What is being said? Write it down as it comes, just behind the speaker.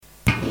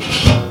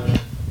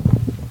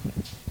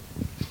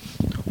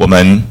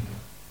们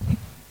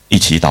一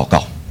起祷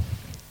告。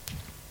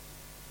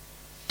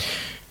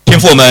天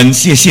父，我们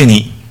谢谢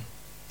你，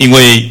因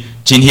为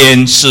今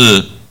天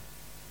是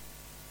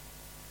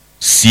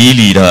洗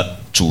礼的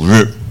主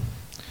日，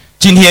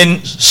今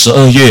天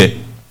12月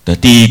的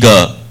第一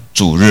个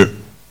主日，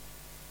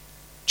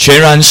全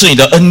然是你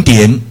的恩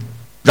典，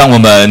让我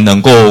们能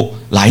够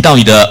来到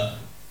你的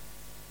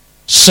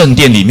圣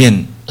殿里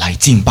面来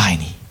敬拜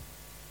你。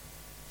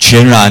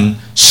全然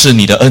是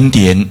你的恩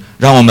典，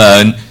让我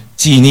们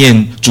纪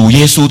念主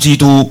耶稣基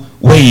督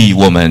为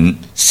我们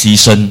牺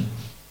牲，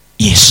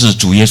也是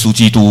主耶稣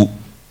基督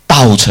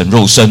道成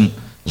肉身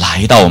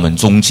来到我们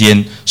中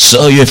间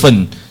12月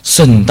份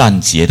圣诞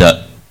节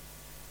的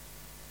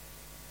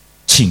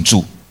庆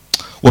祝。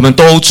我们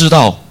都知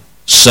道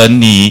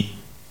神你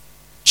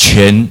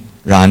全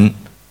然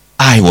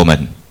爱我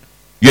们，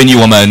愿意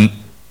我们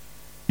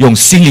用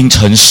心灵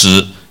诚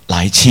实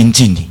来亲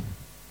近你。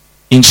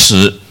因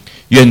此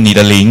愿你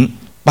的灵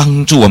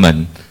帮助我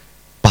们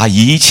把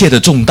一切的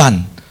重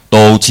担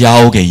都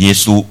交给耶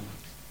稣，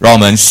让我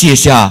们卸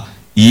下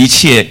一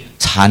切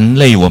缠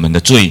累我们的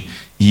罪，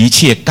一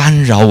切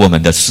干扰我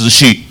们的思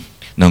绪，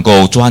能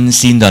够专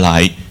心的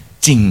来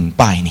敬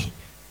拜你，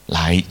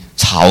来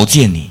朝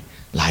见你，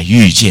来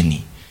遇见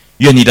你。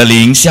愿你的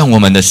灵向我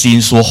们的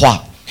心说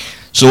话，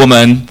使我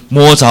们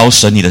摸着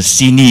神你的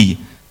心意，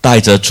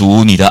带着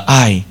主你的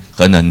爱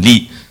和能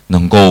力，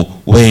能够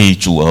为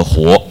主而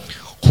活，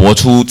活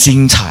出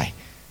精彩，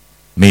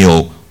没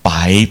有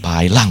白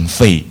白浪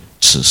费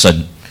此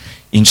生。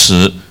因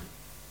此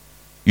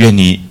愿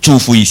你祝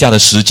福以下的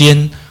时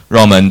间，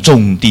让我们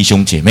众弟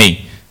兄姐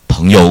妹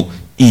朋友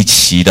一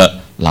起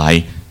的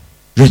来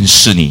认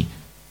识你，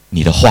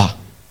你的话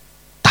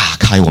打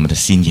开我们的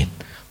心眼，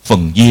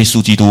奉耶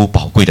稣基督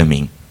宝贵的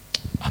名，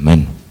阿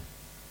们。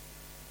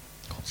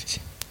谢谢。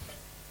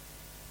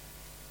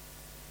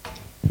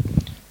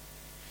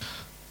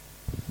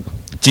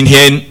今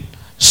天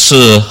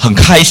是很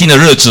开心的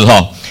日子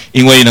哈，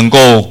因为能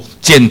够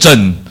见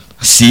证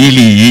洗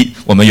礼，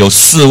我们有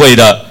4位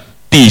的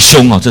弟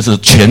兄啊，这是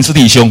全是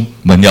弟兄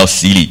们要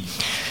洗礼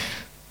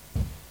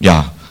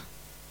呀，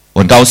我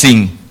很高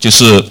兴，就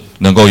是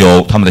能够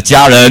有他们的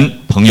家人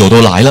朋友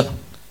都来了。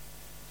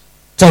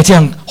在这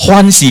样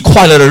欢喜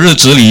快乐的日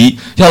子里，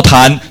要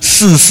谈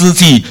4世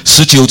纪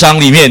19章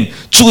里面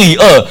罪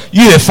恶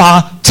越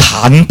发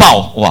残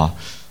暴，哇，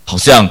好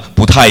像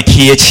不太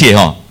贴切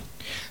哦。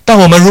但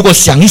我们如果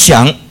想一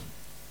想，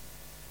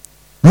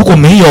如果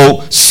没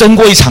有生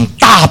过一场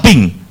大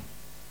病，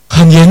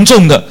很严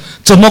重的，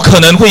怎么可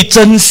能会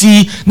珍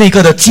惜那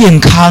个的健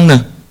康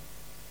呢？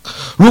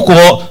如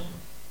果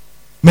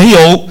没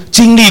有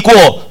经历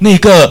过那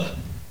个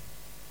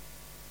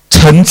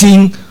曾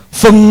经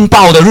风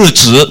暴的日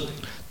子，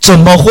怎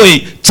么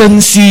会珍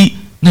惜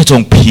那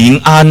种平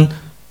安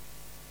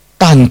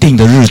淡定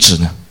的日子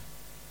呢？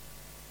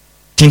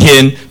今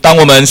天当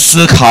我们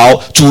思考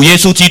主耶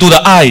稣基督的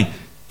爱，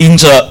因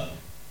着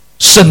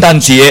圣诞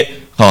节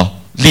莅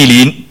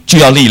临就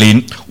要莅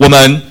临，我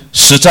们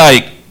实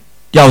在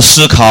要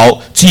思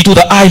考基督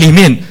的爱里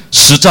面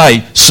实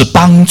在是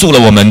帮助了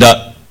我们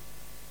的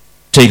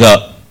这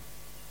个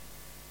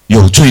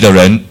有罪的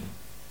人，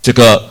这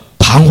个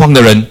彷徨的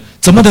人，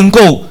怎么能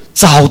够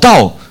找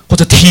到或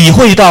者体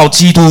会到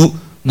基督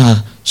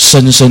那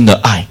深深的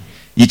爱，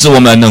以致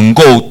我们能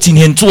够今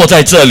天坐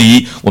在这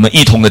里，我们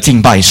一同的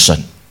敬拜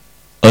神。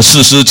而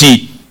4世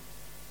纪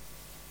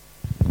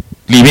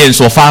里面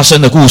所发生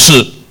的故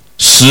事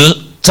实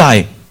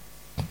在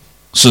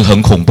是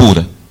很恐怖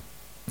的，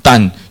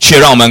但却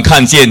让我们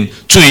看见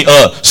罪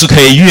恶是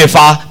可以越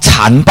发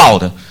残暴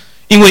的。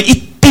因为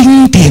一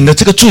丁点的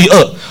这个罪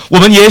恶，我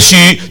们也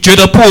许觉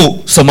得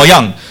不什么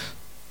样，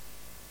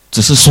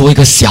只是说一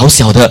个小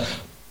小的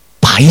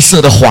白色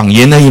的谎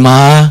言而已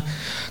吗？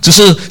只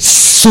是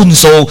顺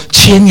手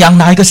牵羊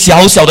拿一个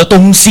小小的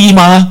东西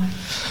吗？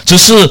只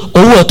是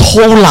偶尔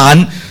偷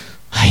懒，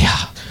哎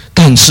呀！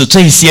但是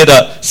这些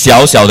的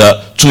小小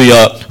的罪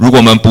恶，如果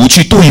我们不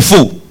去对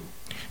付，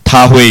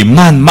它会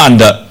慢慢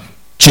的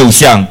就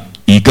像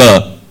一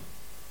个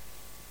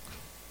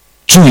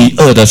罪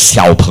恶的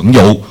小朋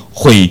友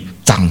会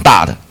长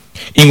大的。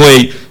因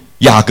为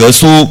雅各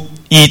书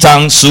1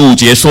章15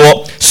节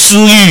说，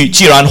私欲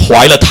既然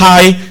怀了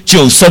胎，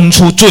就生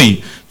出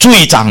罪，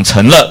罪长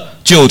成了，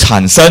就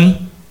产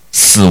生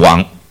死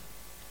亡。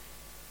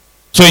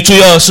所以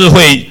罪恶是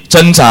会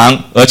增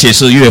长，而且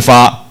是越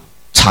发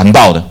残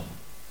暴的。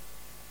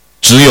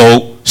只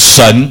有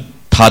神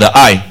他的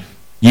爱，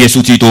耶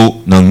稣基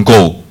督能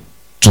够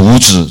阻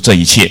止这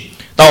一切。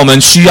当我们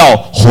需要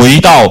回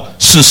到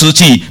4世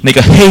纪那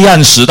个黑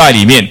暗时代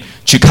里面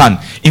去看，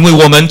因为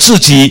我们自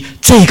己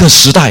这个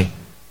时代，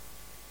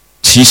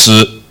其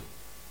实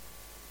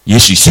也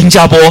许新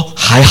加坡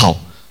还好，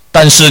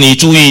但是你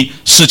注意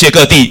世界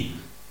各地，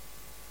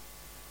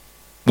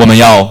我们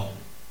要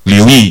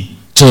留意，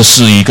这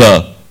是一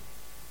个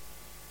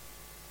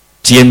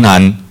艰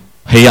难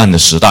黑暗的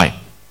时代。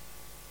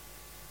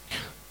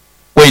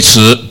为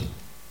此，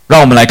让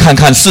我们来看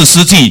看4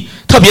世纪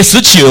特别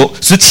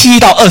17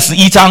到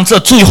21章这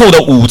最后的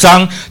5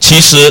章，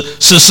其实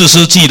是士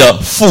师记的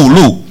附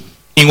录，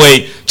因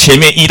为前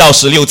面1到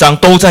16章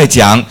都在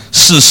讲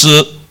士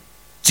师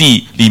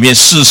记里面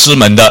士师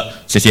们的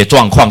这些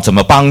状况，怎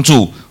么帮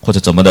助或者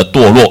怎么的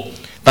堕落。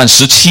但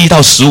17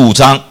到15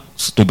章，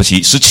对不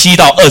起，17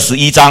到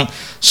21章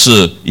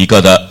是一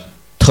个的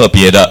特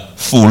别的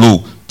附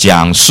录，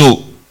讲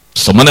述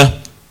什么呢？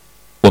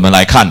我们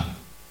来看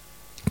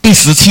第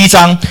17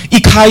章一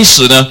开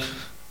始呢，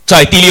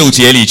在第6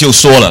节里就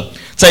说了，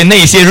在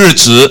那些日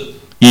子，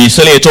以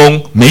色列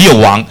中没有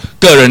王，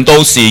个人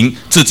都行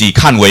自己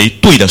看为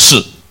对的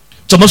事。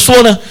怎么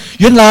说呢？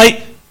原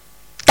来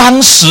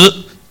当时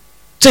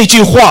这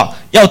句话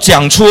要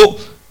讲出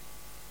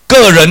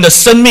个人的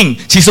生命，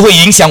其实会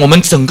影响我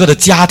们整个的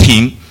家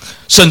庭，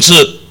甚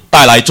至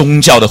带来宗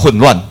教的混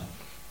乱。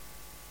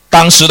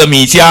当时的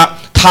米迦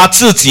他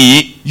自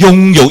己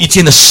拥有一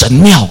间的神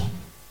庙，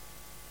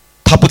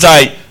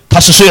他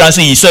虽然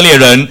是以色列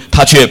人，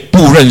他却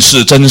不认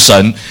识真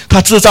神。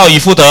他制造以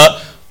弗得，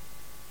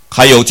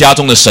还有家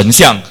中的神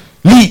像，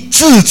立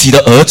自己的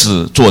儿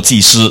子做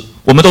祭司。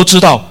我们都知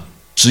道，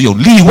只有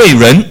利未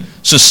人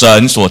是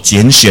神所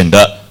拣选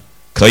的，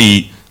可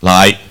以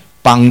来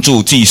帮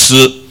助祭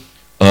司，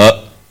而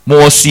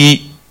摩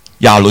西、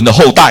亚伦的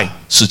后代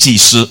是祭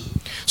司。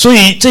所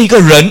以这个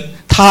人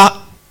他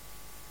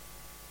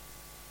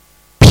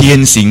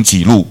偏行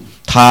己路，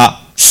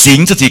他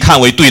行自己看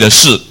为对的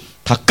事，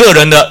他个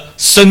人的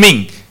生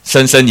命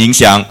深深影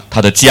响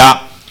他的家。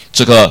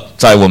这个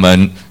在我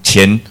们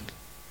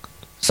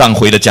上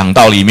回的讲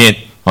道里面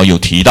有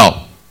提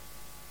到。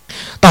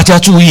大家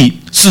注意，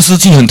士师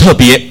记很特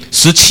别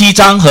，17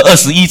章和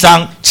21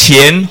章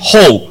前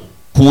后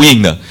呼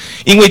应的。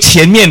因为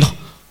前面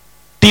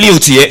第6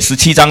节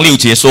，17章6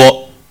节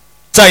说，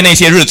在那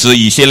些日子，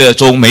以色列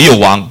中没有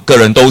王，个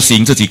人都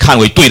行自己看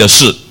为对的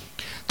事。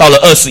到了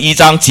21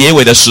章结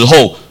尾的时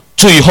候，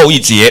最后一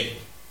节，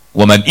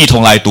我们一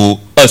同来读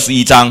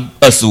21章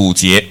25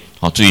节，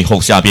最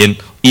后下边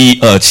1、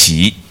2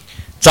起，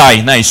在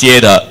那些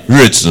的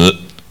日子，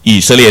以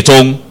色列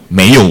中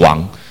没有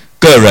王，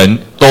个人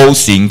都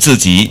行自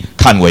己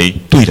看为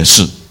对的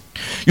事。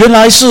原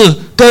来是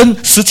跟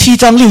17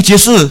章6节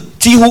是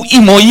几乎一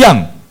模一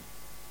样。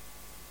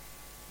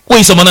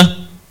为什么呢？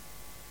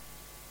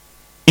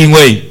因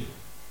为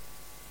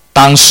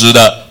当时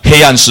的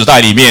黑暗时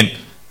代里面，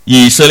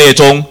以色列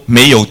中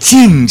没有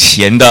敬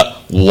虔的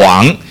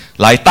王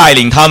来带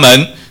领他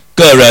们，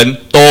个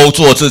人都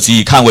做自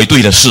己看为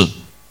对的事。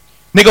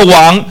那个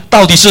王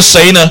到底是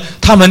谁呢？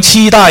他们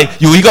期待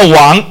有一个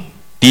王，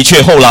的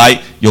确后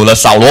来有了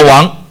扫罗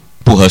王，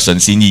不合神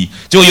心意，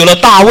就有了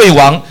大卫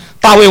王。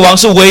大卫王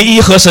是唯一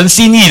合神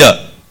心意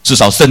的，至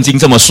少圣经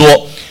这么说，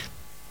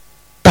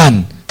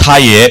但他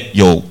也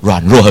有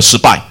软弱和失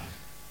败。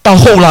到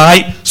后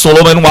来所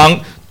罗门王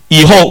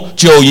以后，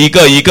就一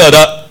个一个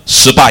的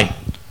失败，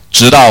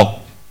直到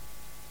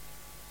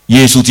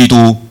耶稣基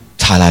督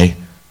才来。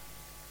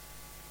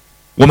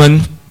我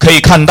们可以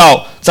看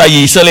到，在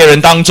以色列人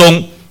当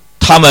中，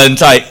他们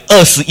在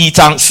21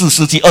章士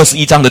师记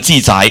21章的记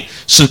载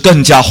是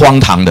更加荒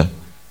唐的。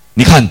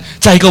你看，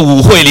在一个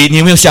舞会里，你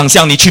有没有想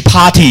象你去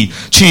party，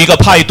 去一个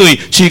派对，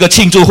去一个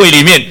庆祝会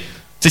里面，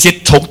这些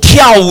从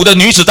跳舞的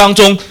女子当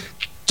中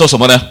做什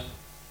么呢？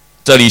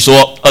这里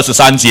说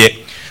23节，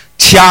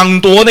抢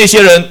夺那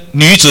些人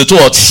女子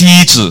做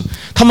妻子。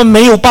他们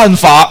没有办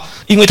法，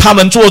因为他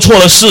们做错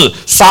了事，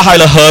杀害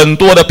了很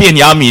多的便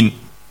雅悯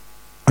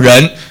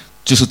人，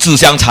就是自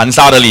相残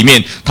杀的里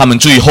面，他们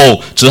最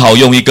后只好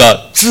用一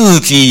个自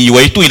己以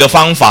为对的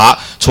方法，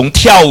从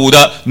跳舞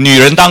的女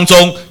人当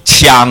中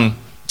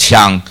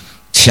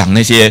抢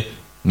那些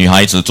女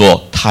孩子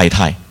做太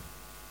太。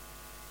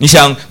你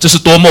想，这是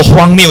多么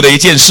荒谬的一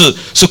件事，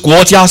是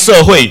国家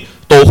社会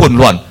都混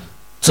乱。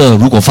这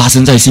如果发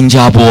生在新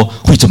加坡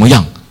会怎么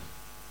样？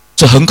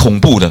这很恐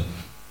怖的。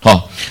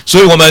所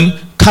以我们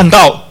看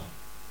到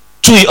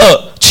罪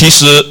恶其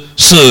实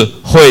是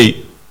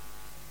会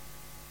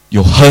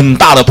有很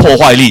大的破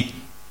坏力。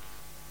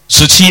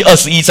17、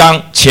21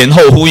章前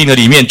后呼应的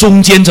里面，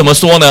中间怎么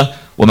说呢？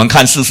我们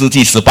看士师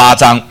记18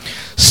章，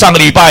上个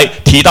礼拜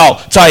提到，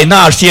在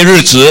那些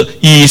日子，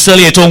以色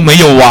列中没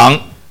有王，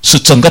是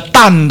整个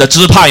但的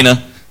支派呢，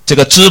这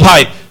个支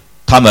派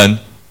他们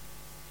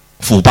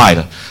腐败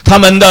了，他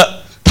们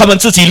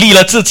自己立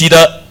了自己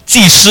的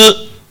祭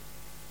司，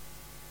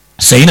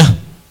谁呢？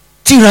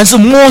竟然是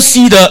摩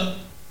西的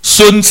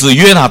孙子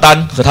约拿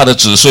单和他的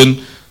子孙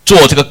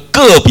做这个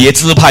个别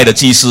支派的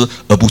祭司，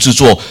而不是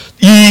做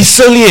以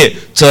色列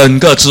整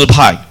个支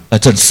派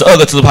整12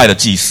个支派的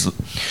祭司。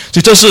所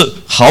以这是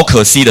好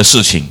可惜的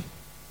事情。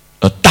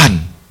但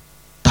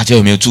大家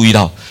有没有注意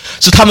到，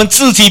是他们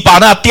自己把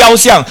那雕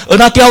像，而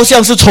那雕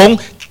像是从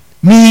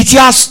米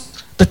迦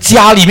的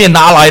家里面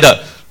拿来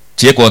的，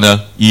结果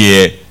呢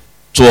也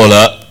做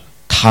了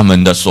他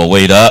们的所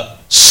谓的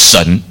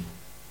神，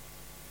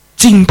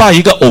敬拜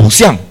一个偶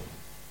像。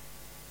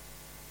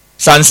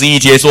31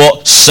节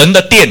说，神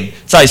的殿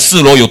在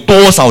示罗有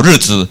多少日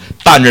子，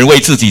但人为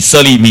自己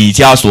设立米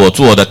迦所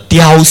做的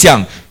雕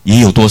像，也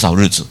有多少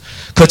日子。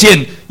可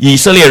见以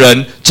色列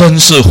人真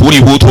是糊里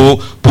糊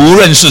涂，不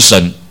认识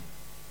神。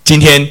今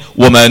天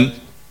我们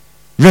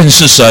认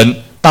识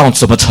神到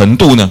什么程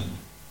度呢？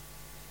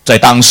在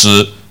当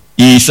时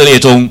以色列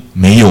中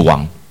没有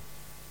王。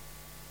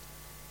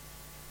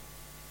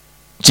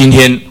今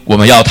天我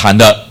们要谈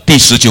的第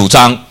19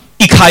章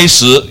一开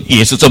始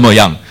也是这么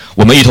样，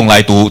我们一同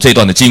来读这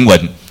段的经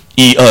文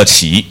1、2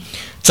起。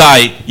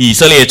在以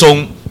色列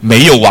中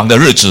没有王的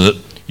日子，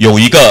有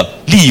一个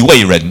利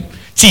未人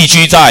寄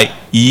居在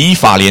以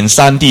法莲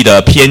山地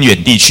的偏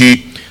远地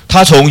区，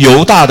他从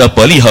犹大的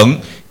伯利恒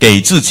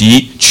给自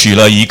己娶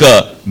了一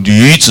个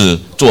女子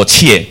做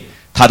妾，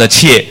他的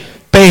妾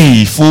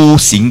被夫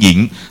行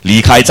淫，离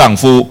开丈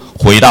夫，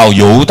回到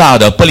犹大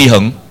的伯利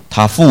恒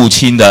他父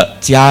亲的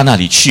家那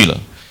里去了，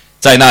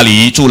在那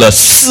里住了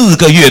4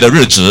个月的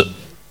日子。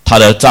她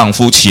的丈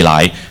夫起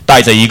来，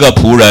带着一个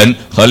仆人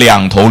和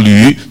2头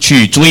驴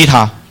去追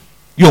她，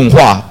用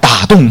话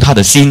打动她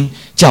的心，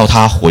叫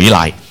她回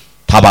来。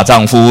她把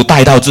丈夫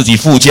带到自己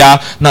父家，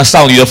那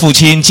少女的父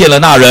亲见了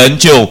那人，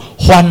就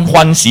欢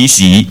欢喜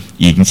喜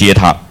迎接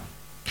她。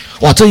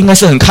哇，这应该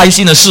是很开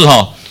心的事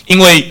因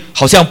为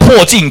好像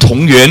破镜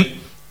重圆。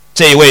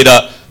这一位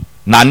的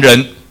男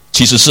人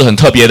其实是很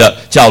特别的，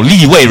叫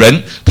利未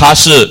人，他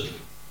是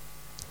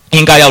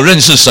应该要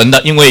认识神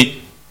的，因为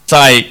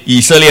在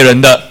以色列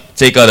人的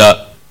这个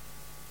的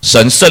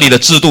神设立的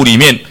制度里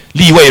面，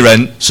利未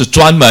人是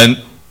专门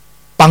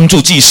帮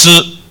助祭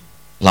司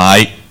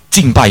来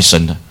敬拜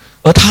神的，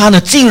而他呢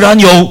竟然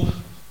有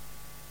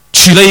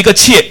娶了一个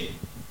妾。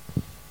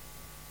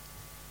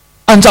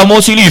按照摩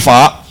西律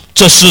法，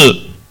这是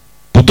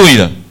不对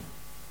的，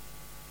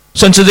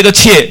甚至这个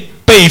妾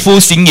被夫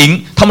行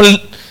淫，他们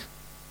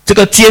这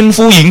个奸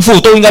夫淫妇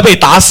都应该被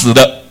打死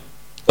的，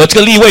而这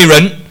个利未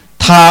人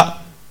他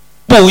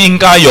不应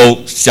该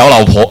有小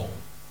老婆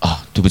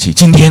啊！对不起，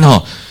今天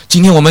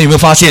我们有没有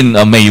发现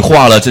美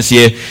化了这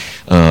些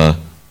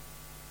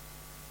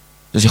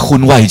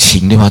婚外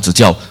情，对吗？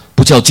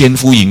不叫奸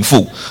夫淫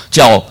妇，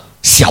叫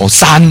小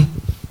三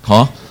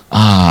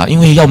因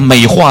为要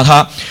美化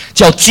它，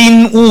叫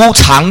金屋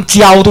藏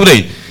娇，对不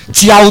对？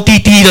娇滴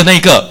滴的那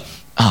个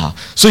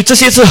所以这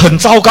些是很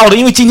糟糕的。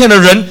因为今天的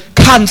人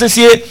看这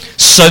些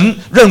神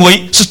认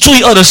为是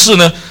罪恶的事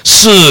呢，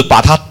是把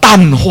它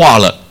淡化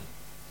了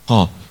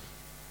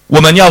我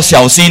们要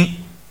小心，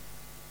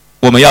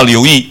我们要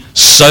留意，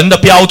神的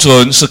标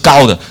准是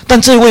高的。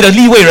但这位的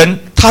利未人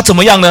他怎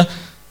么样呢？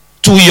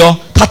注意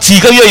他几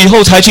个月以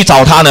后才去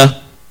找他呢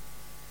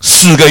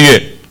？4个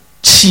月，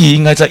气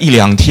应该在1、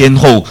2天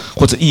后，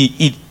或者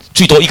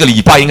最多1个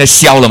礼拜应该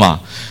消了嘛。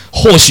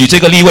或许这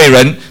个利未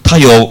人他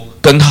有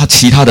跟他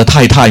其他的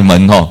太太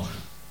们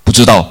不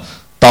知道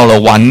到了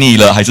玩腻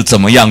了还是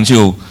怎么样，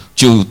就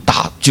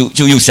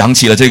又想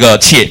起了这个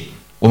妾，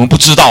我们不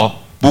知道。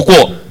不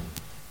过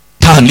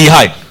他很厉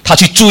害，他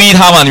去追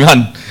他嘛，你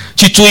看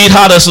去追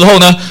他的时候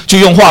呢，就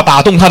用话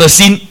打动他的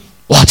心，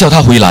哇，叫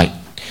他回来。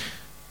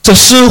这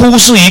似乎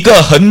是一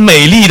个很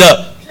美丽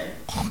的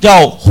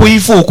要恢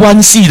复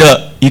关系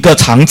的一个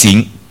场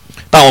景。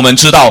但我们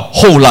知道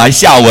后来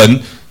下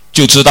文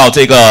就知道，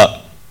这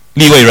个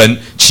利未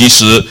人其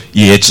实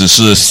也只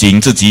是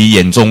行自己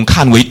眼中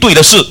看为对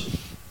的事，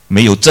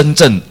没有真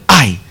正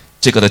爱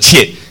这个的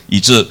妾，以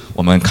致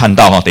我们看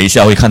到等一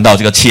下会看到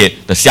这个妾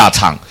的下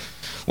场。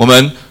我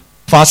们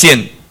发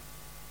现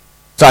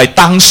在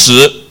当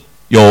时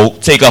有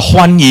这个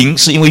欢迎，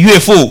是因为岳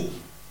父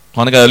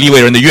那个利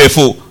未人的岳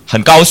父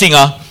很高兴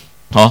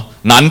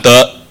难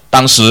得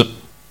当时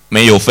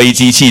没有飞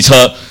机汽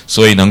车，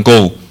所以能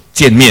够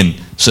见面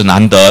是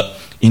难得，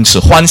因此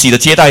欢喜的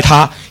接待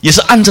他，也是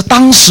按照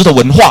当时的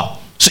文化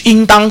是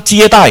应当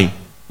接待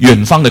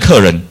远方的客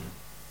人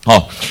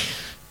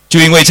就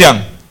因为这样，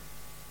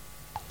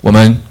我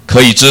们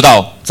可以知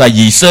道在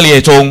以色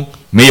列中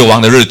没有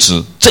王的日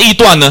子这一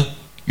段呢，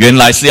原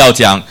来是要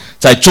讲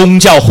在宗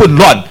教混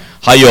乱，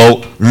还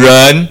有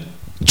人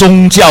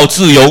宗教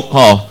自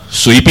由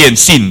随便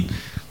信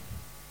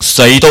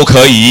谁都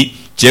可以，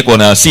结果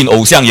呢信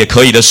偶像也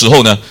可以的时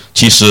候呢，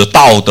其实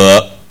道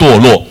德堕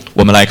落。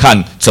我们来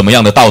看怎么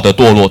样的道德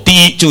堕落。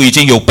第一，就已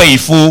经有被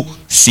夫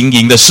行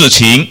淫的事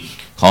情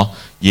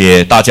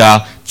也大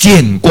家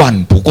见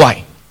惯不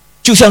怪。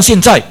就像现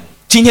在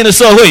今天的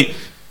社会，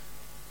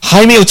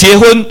还没有结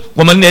婚，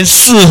我们连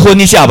试婚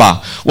一下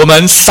吧，我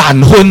们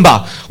闪婚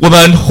吧，我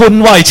们婚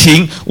外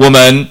情，我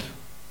们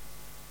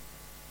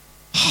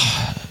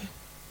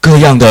各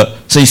样的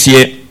这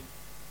些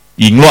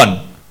淫乱，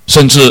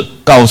甚至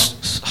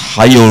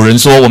还有人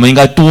说我们应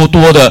该多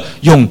多的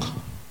用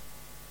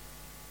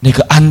那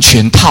个安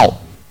全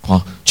套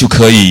就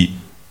可以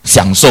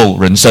享受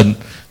人生，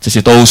这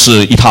些都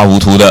是一塌糊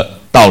涂的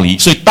道理。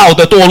所以道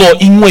德堕落，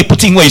因为不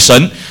敬畏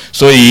神，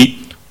所以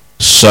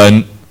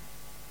神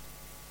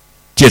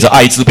借着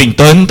艾滋病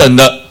等等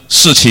的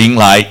事情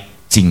来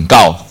警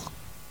告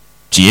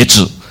节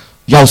制。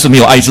要是没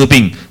有艾滋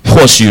病，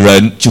或许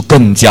人就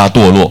更加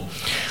堕落。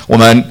我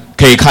们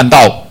可以看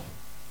到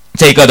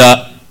这个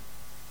的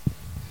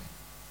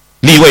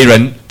利未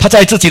人，他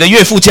在自己的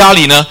岳父家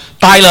里呢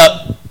待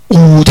了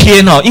5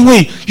天哦，因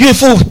为岳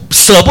父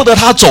舍不得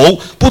他走，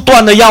不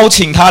断的邀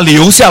请他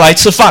留下来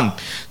吃饭。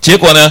结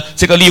果呢，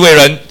这个利未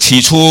人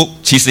起初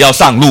其实要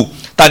上路，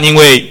但因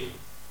为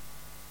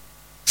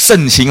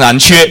盛情难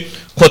却，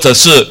或者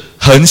是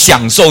很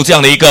享受这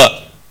样的一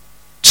个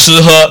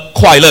吃喝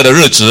快乐的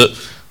日子，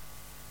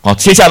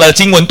接下来的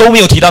经文都没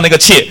有提到那个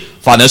妾，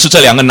反而是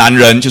这2个男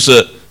人，就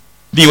是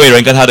利未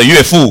人跟他的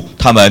岳父，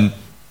他们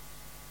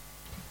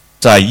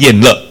在宴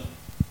乐，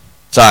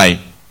在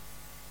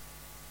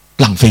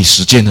浪费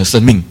时间和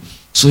生命，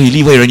所以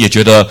利未人也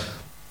觉得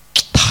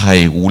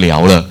太无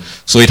聊了，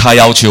所以他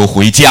要求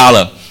回家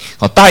了。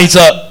带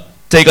着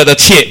这个的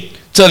妾，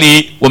这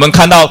里我们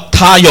看到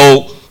他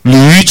有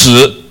驴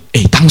子，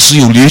当时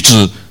有驴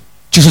子，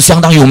就是相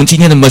当于我们今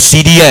天的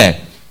Mercedes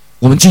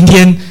我们今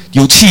天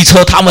有汽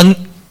车，他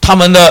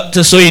们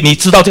的所以你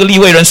知道这个利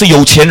未人是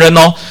有钱人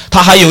哦，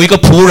他还有一个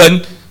仆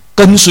人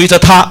跟随着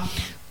他，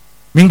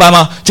明白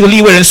吗？这个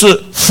利未人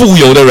是富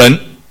有的人，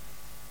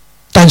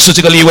但是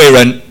这个利未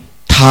人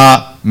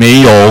他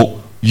没有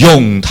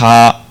用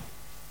他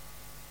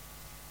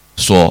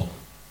所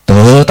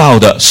得到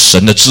的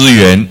神的资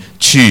源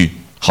去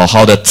好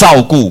好的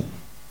照顾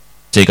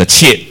这个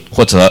妾，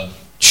或者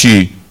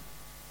去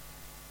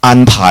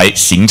安排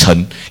行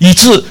程，以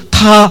致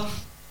他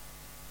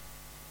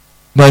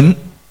们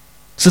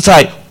是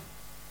在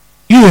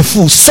岳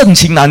父盛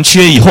情难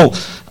却以后，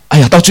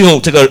到最后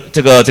这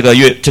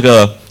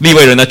个利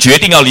未人呢决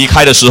定要离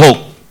开的时候，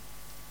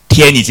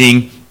天已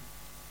经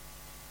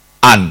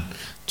暗，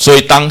所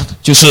以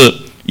就是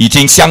已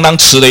经相当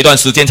迟了一段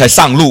时间才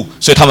上路，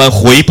所以他们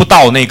回不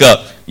到那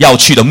个要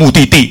去的目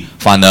的地，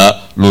反而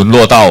沦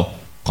落到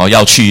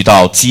要去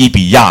到基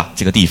比亚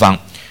这个地方。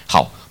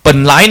好，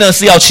本来呢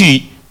是要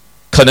去，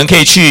可能可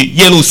以去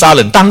耶路撒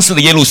冷，当时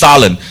的耶路撒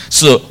冷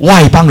是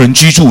外邦人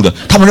居住的，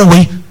他们认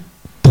为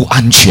不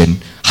安全，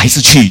还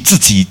是去自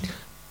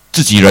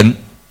己人，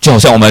就好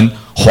像我们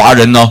华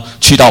人呢，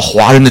去到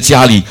华人的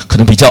家里可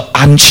能比较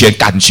安全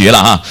感觉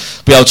了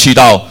不要去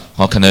到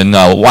可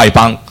能外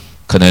邦，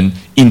可能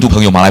印度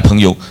朋友、马来朋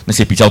友那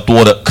些比较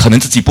多的，可能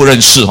自己不认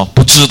识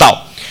不知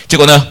道，结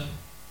果呢，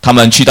他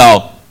们去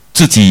到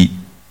自己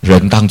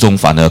人当中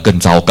反而更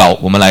糟糕。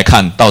我们来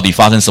看到底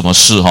发生什么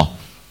事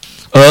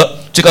而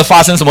这个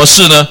发生什么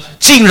事呢？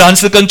竟然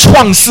是跟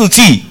创世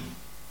纪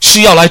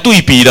需要来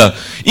对比的，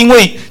因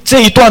为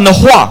这一段的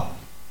话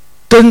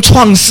跟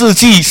创世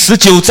纪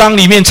19章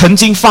里面曾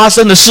经发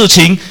生的事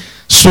情，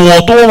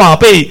所多玛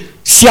被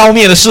消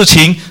灭的事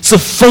情是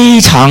非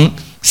常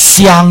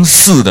相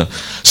似的，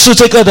是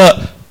这个的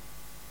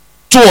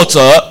作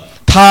者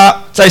他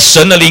在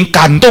神的灵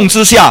感动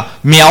之下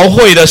描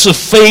绘的是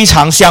非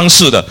常相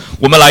似的。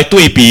我们来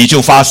对比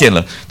就发现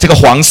了，这个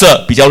黄色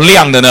比较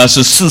亮的呢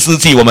是士师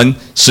记我们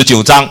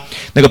19章，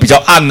那个比较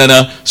暗的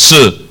呢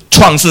是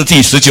创世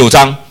纪19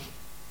章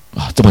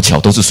这么巧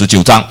都是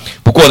19章。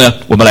不过呢，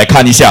我们来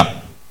看一下，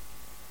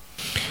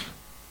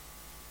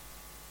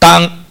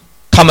当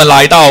他们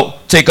来到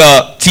这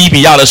个基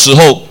比亚的时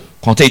候，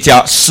这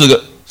家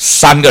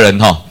3个人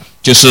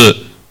就是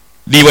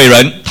利未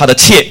人、他的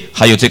妾，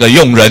还有这个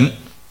佣人，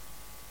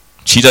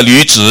骑着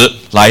驴子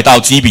来到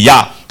基比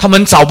亚，他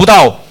们找不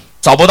到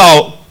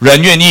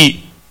人愿意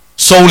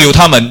收留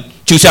他们，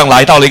就像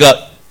来到了一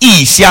个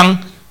异乡，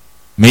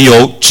没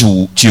有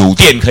酒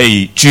店可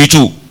以居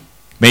住，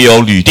没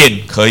有旅店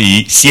可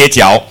以歇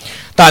脚。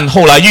但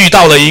后来遇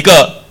到了一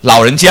个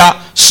老人家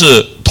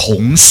是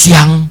同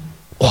乡，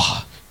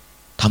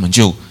他们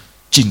就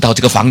进到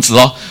这个房子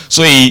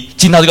所以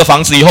进到这个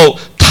房子以后，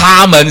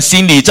他们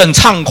心里正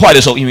畅快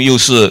的时候，因为又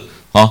是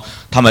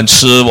他们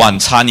吃晚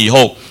餐以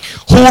后，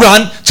忽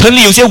然城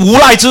里有些无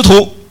赖之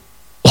徒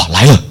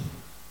来了，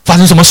发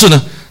生什么事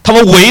呢？他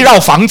们围绕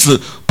房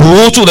子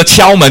不住的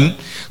敲门，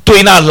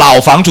对那老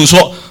房主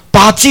说，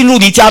把进入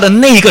你家的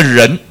那个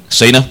人，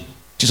谁呢？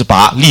就是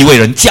把利未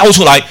人交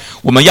出来，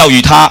我们要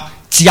与他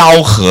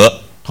交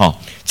合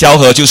交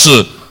合就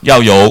是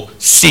要有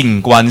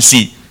性关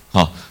系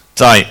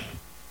在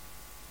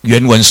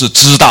原文是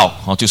知道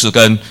就是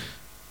跟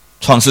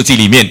创世纪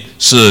里面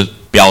是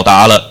表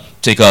达了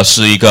这个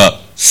是一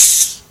个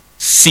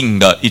性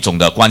的一种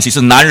的关系，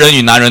是男人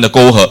与男人的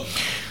沟合。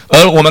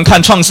而我们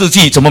看创世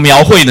纪怎么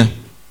描绘呢？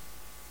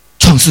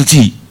创世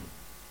纪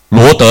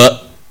罗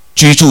德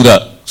居住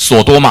的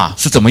所多玛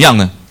是怎么样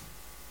呢？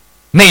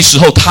那时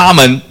候他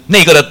们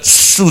那个的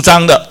4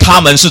章的他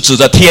们是指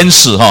着天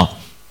使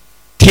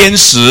天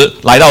使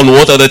来到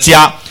罗德的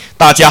家，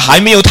大家还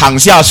没有躺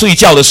下睡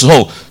觉的时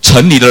候，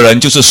城里的人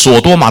就是所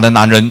多玛的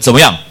男人怎么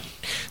样？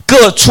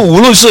各处无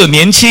论是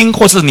年轻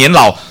或是年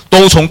老，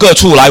都从各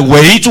处来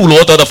围住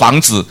罗德的房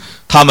子。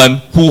他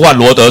们呼唤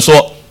罗德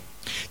说，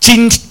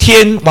今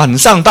天晚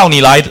上到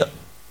你来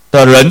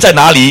的人在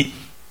哪里？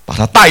把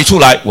他带出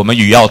来，我们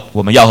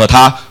要和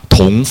他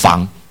同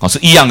房是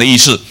一样的意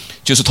思，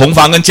就是同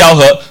房跟交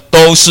合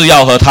都是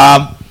要和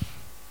他，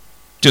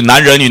就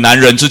男人与男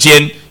人之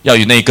间要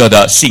有那个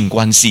的性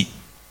关系。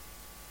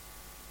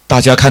大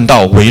家看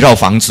到围绕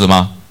房子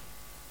吗？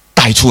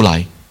带出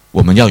来，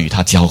我们要与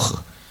他交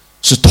合，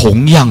是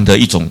同样的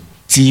一种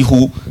几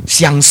乎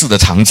相似的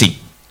场景。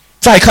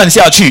再看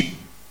下去，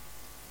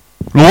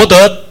罗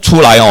得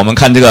出来啊，我们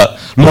看这个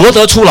罗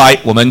得出来，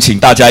我们请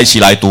大家一起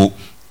来读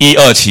1、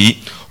2起。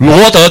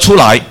罗得出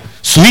来，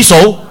随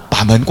手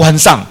把门关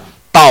上，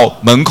到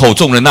门口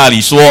众人那里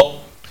说：“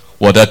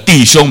我的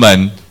弟兄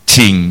们，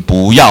请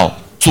不要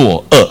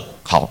作恶。”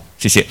好，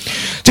谢谢。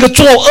这个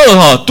作恶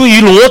啊，对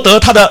于罗得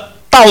他的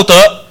道德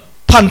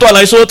判断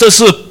来说，这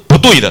是不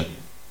对的。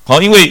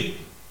好，因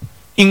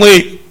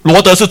为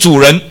罗得是主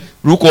人，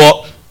如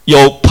果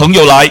有朋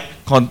友来，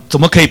怎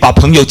么可以把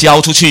朋友交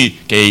出去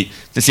给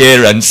这些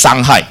人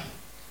伤害？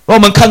让我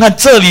们看看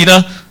这里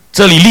呢，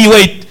这里利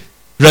未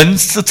人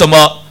是怎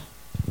么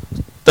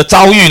的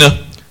遭遇呢？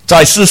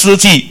在士师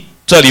记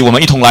这里，我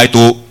们一同来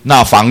读。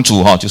那房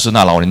主就是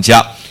那老人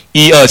家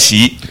1、2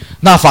起。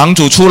那房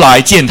主出来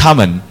见他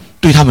们，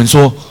对他们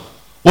说：“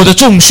我的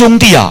众兄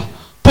弟啊，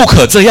不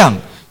可这样，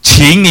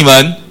请你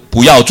们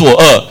不要作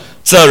恶。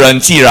这人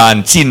既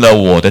然进了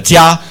我的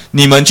家，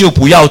你们就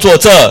不要做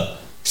这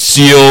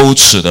羞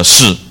耻的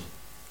事。”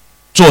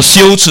做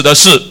羞耻的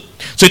事，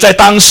所以在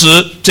当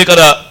时这个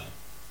的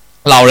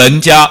老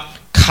人家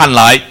看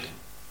来，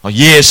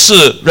也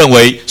是认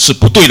为是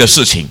不对的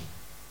事情，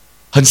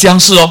很相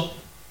似哦。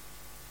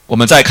我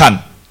们再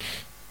看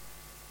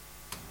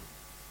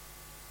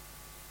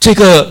这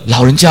个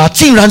老人家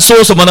竟然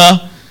说什么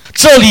呢？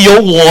这里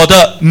有我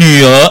的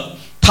女儿，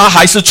她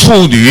还是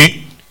处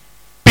女，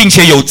并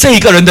且有这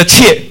个人的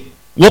妾，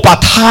我把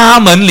他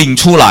们领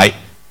出来，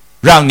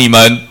让你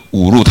们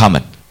侮辱他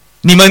们。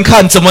你们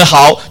看怎么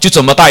好就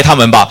怎么待他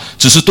们吧，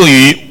只是对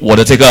于我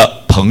的这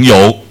个朋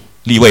友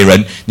利未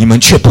人，你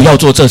们却不要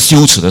做这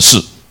羞耻的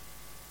事。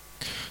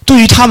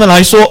对于他们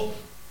来说，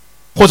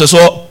或者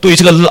说对于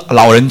这个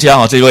老人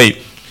家这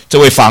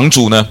位房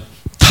主呢，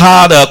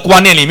他的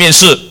观念里面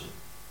是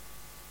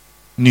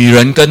女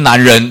人跟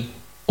男人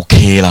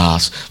OK 啦，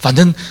反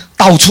正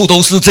到处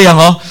都是这样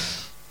哦，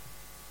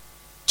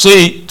所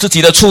以自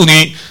己的处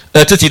女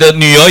自己的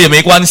女儿也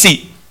没关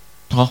系。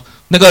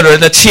那个人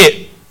的妾，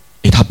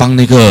他帮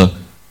那个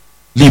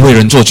利未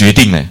人做决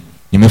定呢。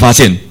你没发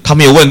现他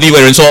没有问利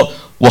未人说：“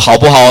我好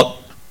不好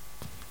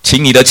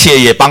请你的妾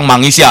也帮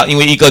忙一下？因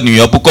为一个女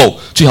儿不够，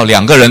最好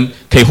2个人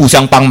可以互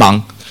相帮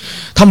忙。”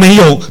他没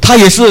有，他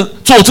也是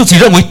做自己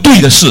认为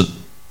对的事。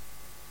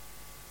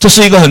这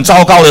是一个很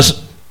糟糕的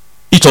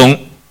一种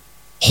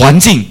环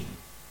境。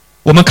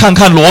我们看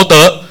看罗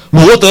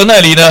德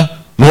那里呢，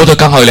罗德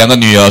刚好有2个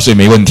女儿，所以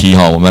没问题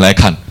我们来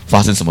看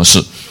发生什么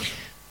事。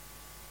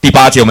第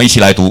8节我们一起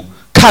来读。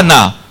看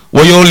哪，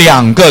我有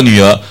2个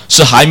女儿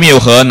是还没有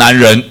和男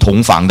人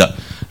同房的，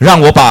让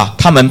我把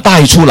他们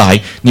带出来，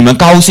你们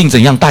高兴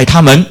怎样待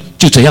他们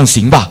就怎样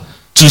行吧。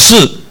只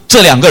是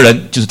这2个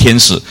人就是天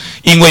使，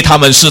因为他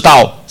们是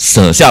到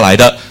舍下来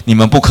的，你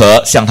们不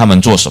可向他们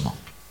做什么。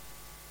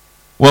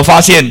我们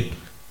发现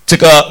这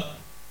个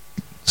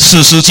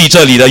士师记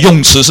这里的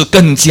用词是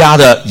更加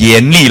的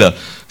严厉了，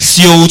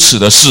羞耻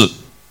的事。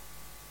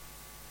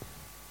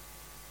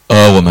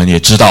我们也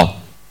知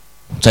道，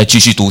再继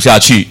续读下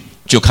去，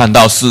就看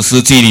到士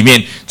师记里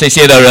面这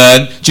些的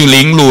人就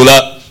凌辱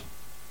了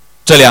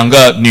这2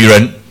个女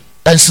人。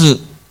但是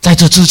在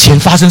这之前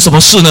发生什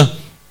么事呢？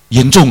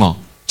严重哦，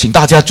请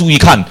大家注意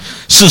看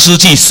士师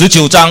记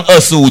19章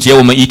25节，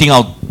我们一定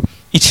要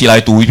一起来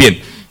读一遍。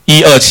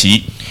1、2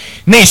起。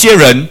那些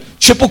人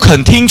却不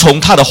肯听从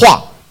他的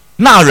话，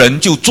那人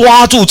就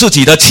抓住自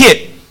己的妾，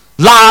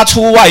拉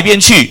出外边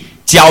去，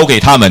交给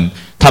他们，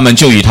他们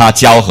就与他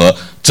交合，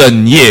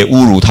整夜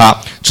侮辱他，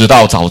直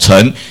到早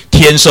晨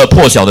天色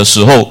破晓的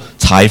时候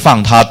才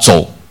放他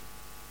走。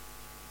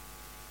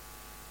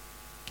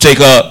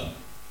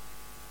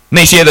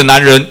那些的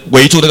男人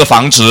围住那个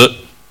房子，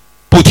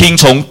不听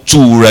从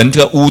主人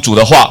这个屋主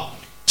的话，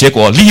结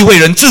果利未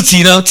人自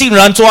己呢，竟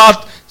然抓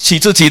起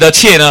自己的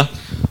妾呢，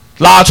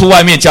拉出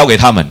外面交给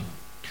他们。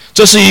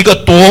这是一个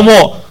多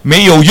么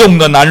没有用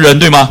的男人，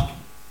对吗？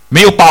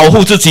没有保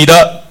护自己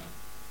的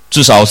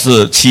至少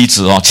是妻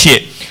子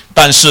妾，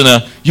但是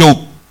呢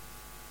又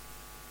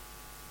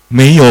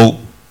没有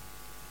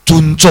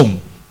尊重，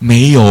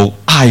没有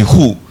爱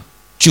护，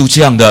就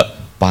这样的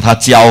把他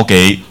交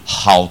给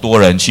好多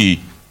人去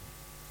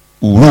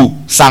侮辱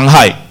伤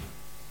害。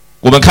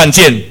我们看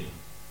见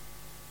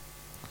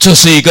这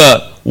是一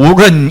个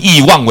任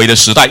意妄为的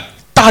时代，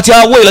大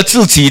家为了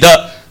自己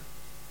的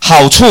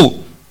好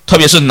处，特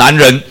别是男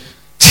人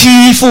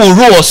欺负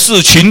弱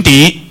势群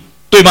敌，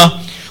对吗？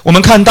我们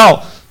看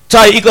到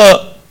在一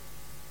个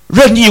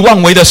任意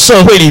妄为的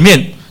社会里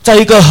面，在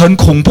一个很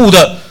恐怖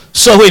的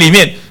社会里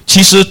面，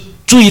其实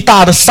最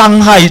大的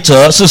伤害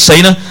者是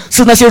谁呢？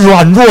是那些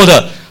软弱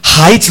的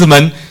孩子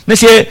们，那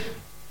些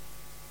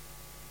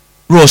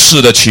弱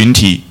势的群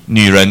体，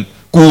女人、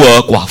孤儿、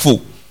寡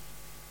妇。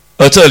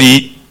而这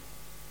里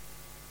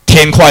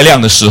天快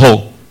亮的时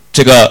候，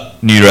这个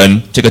女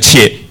人，这个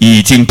妾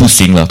已经不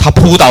行了，她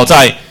扑倒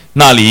在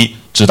那里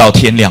直到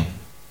天亮。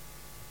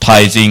她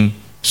已经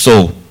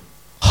受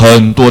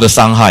很多的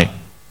伤害，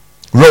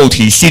肉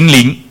体、心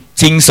灵、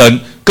精神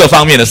各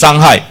方面的伤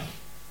害。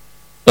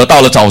而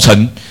到了早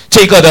晨，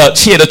这个的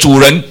妾的主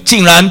人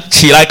竟然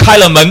起来开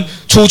了门，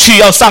出去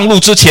要上路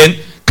之前，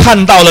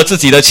看到了自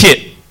己的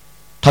妾，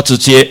他直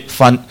接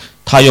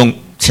他用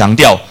强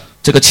调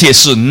这个妾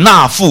是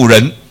那妇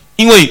人，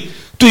因为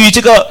对于这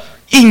个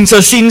硬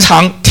着心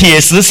肠、铁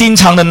石心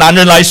肠的男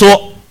人来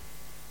说，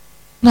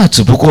那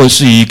只不过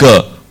是一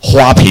个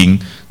花瓶，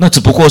那只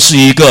不过是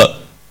一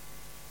个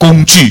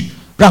工具，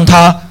让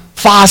他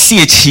发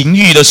泄情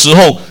欲的时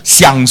候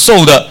享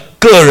受的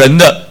个人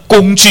的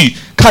工具。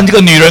看这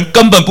个女人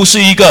根本不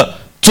是一个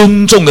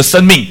尊重的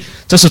生命，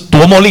这是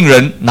多么令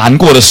人难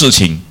过的事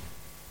情。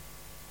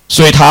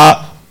所以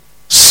他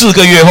4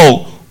个月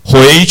后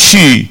回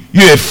去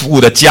岳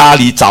父的家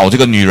里找这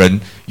个女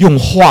人，用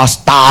话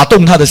打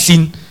动她的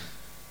心，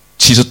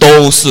其实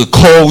都是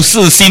口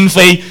是心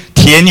非、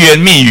甜言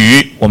蜜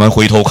语。我们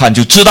回头看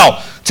就知道，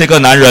这个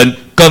男人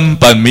根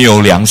本没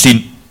有良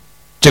心。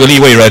这个利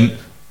未人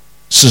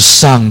是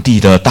上帝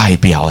的代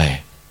表，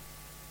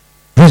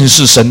认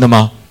识神的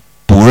吗？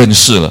不认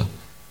识了。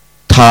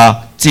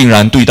他竟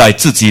然对待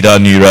自己的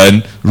女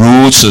人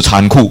如此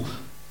残酷。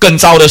更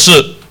糟的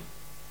是，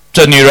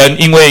这女人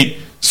因为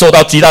受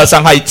到极大的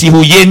伤害，几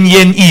乎奄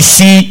奄一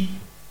息，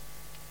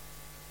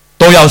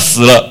都要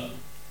死了。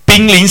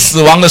濒临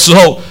死亡的时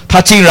候，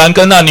他竟然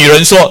跟那女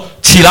人说：“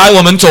起来，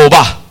我们走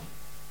吧。”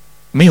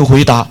没有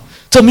回答。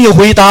这没有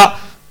回答，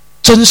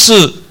真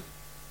是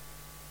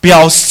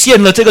表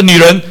现了这个女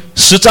人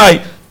实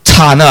在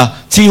惨啊，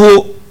几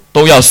乎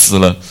都要死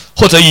了，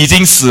或者已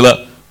经死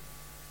了。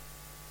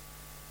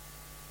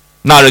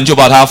那人就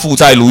把她附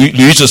在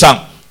驴子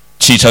上，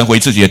启程回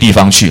自己的地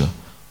方去了，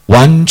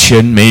完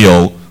全没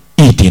有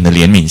一点的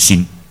怜悯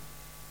心。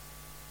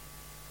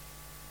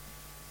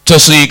这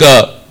是一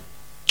个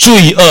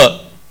罪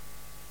恶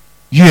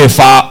越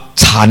发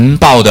残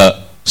暴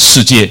的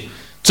世界，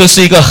这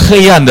是一个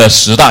黑暗的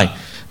时代。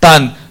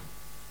但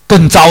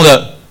更糟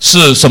的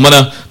是什么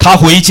呢？他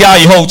回家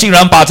以后，竟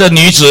然把这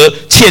女子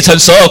切成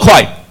12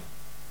块。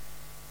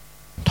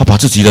他把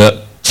自己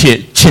的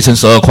切成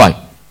12块，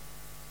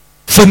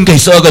分给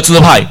12个支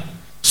派，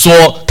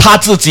说他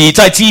自己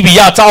在基比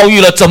亚遭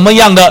遇了怎么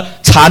样的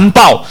残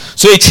暴，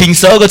所以请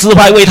12个支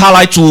派为他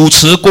来主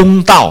持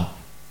公道。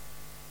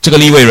这个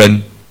利未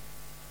人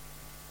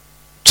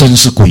真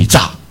是诡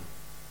诈，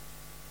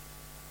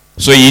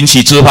所以引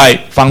起支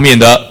派方面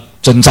的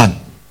征战。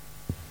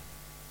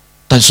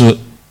但是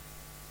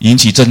引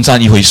起征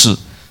战一回事，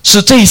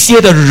是这些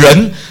的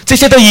人，这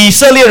些的以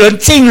色列人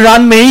竟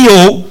然没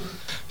有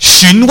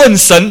询问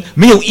神，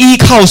没有依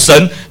靠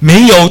神，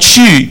没有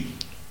去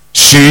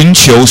寻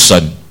求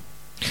神。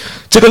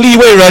这个利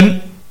未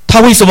人他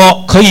为什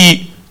么可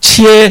以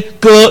切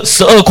割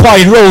12块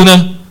肉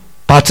呢？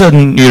把这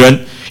女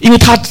人，因为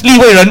他利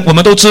未人我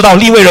们都知道，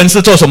利未人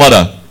是做什么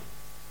的？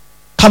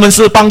他们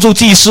是帮助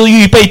祭司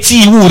预备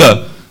祭物的，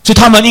所以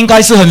他们应该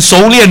是很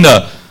熟练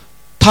的。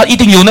他一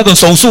定有那个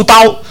手术刀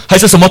还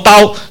是什么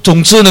刀，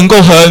总之能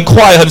够很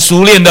快很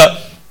熟练的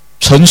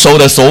成熟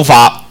的手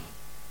法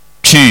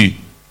去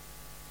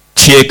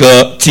切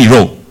割祭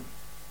肉。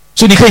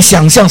所以你可以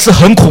想象是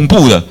很恐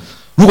怖的。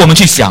如果我们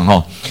去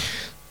想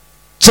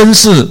真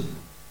是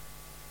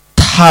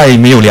太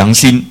没有良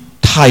心，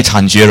太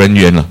惨绝人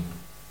寰了。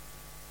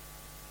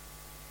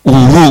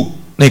侮辱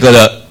那个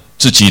的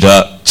自己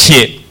的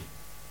妾，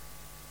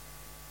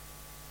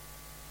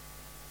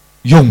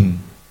用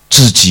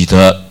自己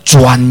的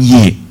专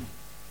业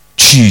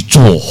去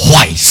做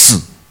坏事。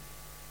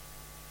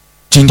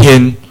今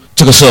天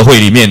这个社会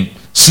里面，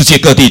世界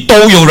各地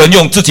都有人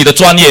用自己的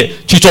专业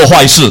去做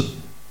坏事，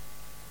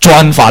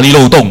钻法律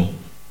漏洞。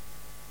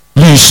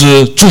律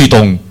师最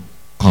懂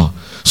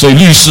所以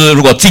律师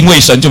如果敬畏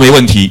神就没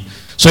问题。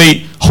所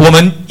以我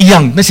们一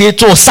样，那些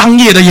做商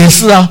业的也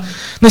是啊，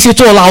那些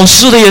做老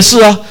师的也是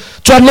啊，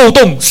钻漏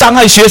洞伤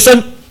害学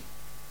生。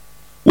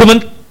我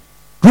们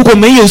如果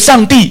没有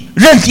上帝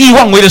任意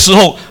妄为的时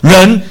候，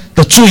人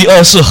的罪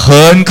恶是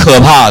很可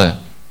怕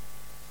的。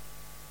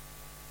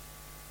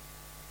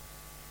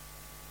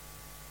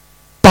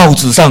报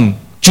纸上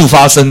就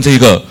发生这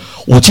个，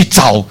我去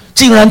找，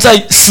竟然在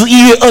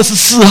11月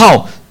24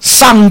号，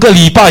上个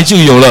礼拜就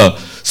有了。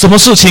什么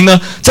事情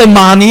呢？在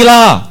马尼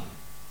拉，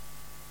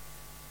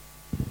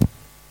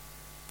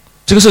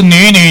这个是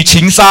女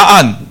情杀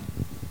案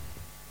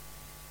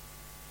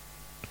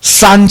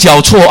，3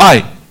角错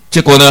爱，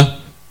结果呢，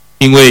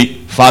因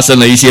为发生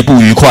了一些不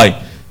愉快，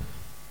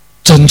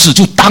争执，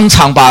就当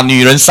场把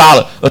女人杀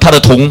了，而他的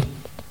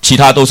其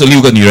他都是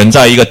6个女人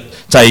在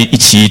一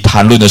起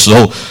谈论的时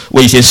候，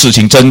为一些事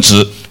情争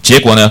执，结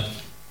果呢，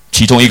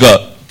其中一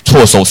个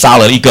错手杀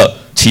了一个，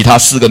其他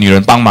4个女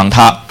人帮忙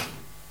他，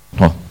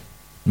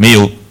没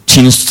有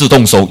亲自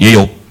动手，也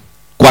有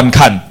观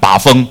看把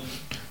风，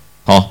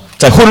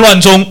在混乱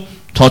中，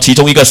其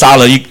中一个杀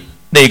了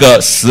那个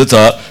死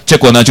者，结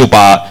果呢就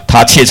把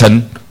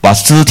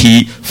尸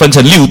体分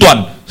成6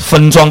段，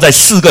分装在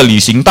4个旅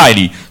行袋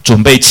里，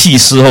准备弃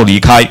尸后离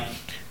开。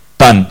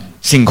但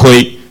幸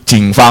亏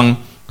警方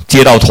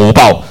接到投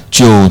报，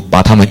就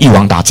把他们一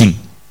网打尽。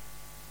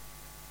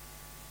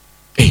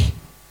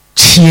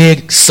切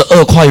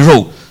12块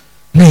肉，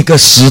那个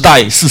时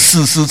代是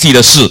4世纪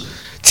的事，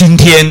今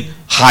天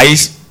还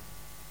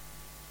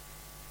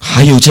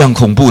有这样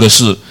恐怖的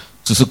事，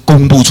只是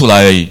公布出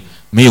来而已，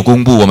没有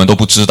公布我们都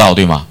不知道，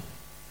对吗？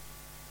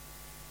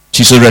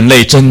其实人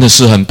类真的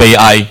是很悲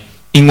哀，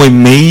因为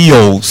没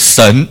有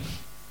神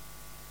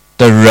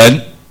的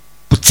人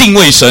不敬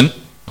畏神，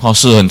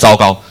是很糟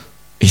糕。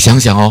你想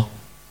想哦，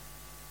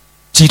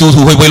基督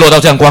徒会不会落到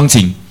这样光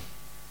景？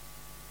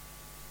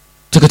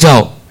这个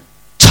叫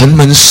城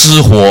门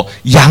失火，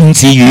殃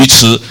及鱼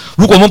池。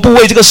如果我们不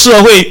为这个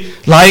社会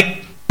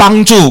来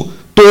帮助，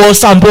多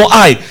散播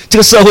爱，这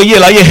个社会越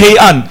来越黑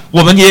暗，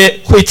我们也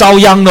会遭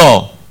殃的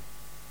哦。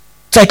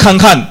再看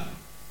看，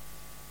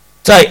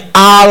在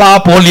阿拉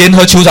伯联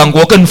合酋长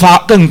国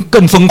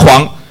更疯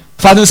狂，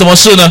发生什么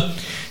事呢？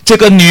这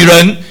个女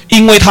人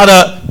因为她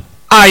的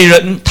爱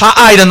人，她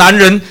爱的男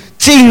人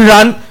竟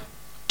然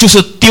就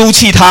是丢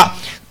弃她，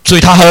所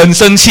以她很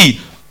生气，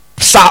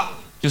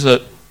就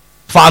是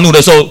发怒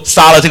的时候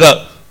杀了这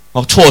个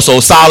错手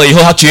杀了以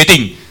后，她决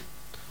定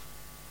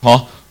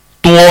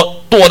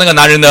剁那个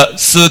男人的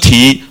尸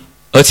体，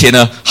而且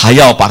呢还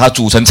要把它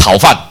煮成炒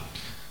饭，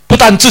不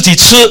但自己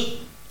吃，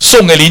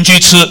送给邻居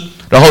吃，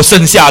然后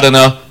剩下的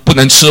呢不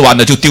能吃完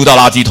的就丢到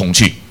垃圾桶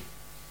去。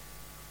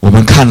我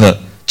们看了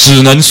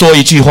只能说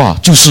一句话，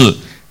就是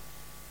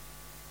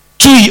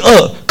罪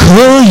恶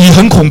可以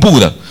很恐怖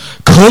的，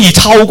可以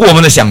超过我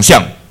们的想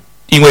象，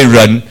因为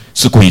人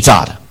是诡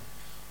诈的。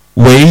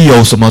唯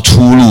有什么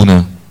出路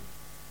呢？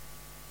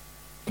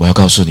我要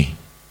告诉你，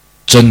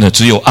真的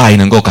只有爱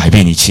能够改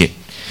变一切。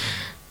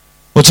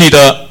我记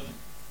得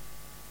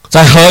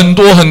在很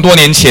多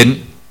年前，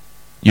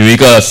有一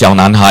个小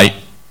男孩，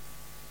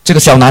这个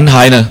小男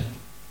孩呢，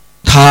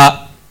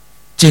他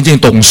渐渐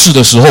懂事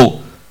的时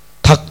候，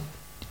他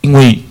因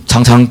为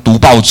常常读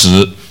报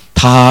纸，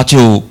他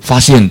就发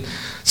现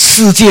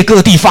世界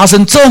各地发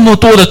生这么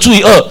多的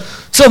罪恶，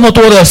这么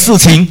多的事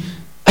情，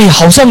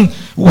好像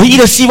唯一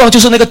的希望就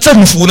是那个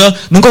政府呢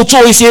能够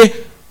做一些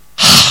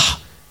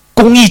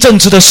公义正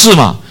直的事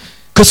嘛。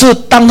可是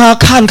当他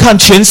看看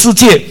全世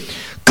界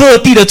各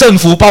地的政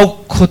府，包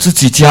括自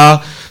己家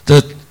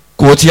的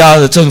国家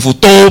的政府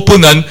都不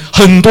能，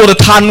很多的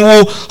贪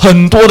污，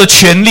很多的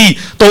权力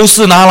都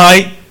是拿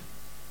来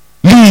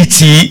利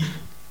己，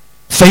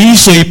肥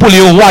水不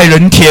流外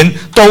人田，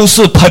都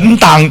是朋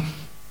党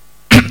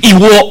一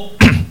窝，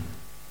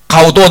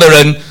好多的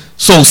人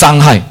受伤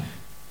害。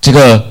这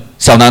个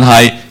小男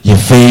孩也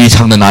非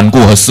常的难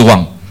过和失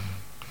望，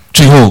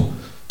最后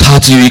他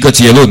只有一个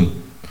结论，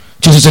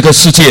就是这个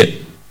世界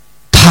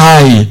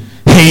太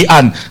黑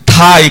暗，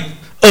太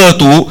恶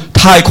毒，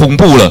太恐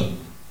怖了。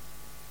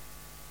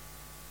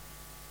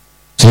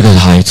这个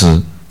孩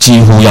子几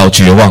乎要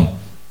绝望，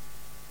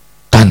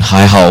但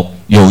还好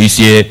有一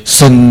些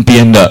身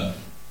边的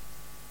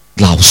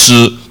老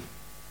师、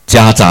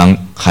家长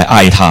还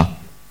爱他，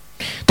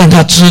但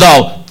他知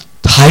道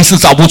还是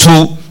走不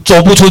出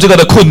这个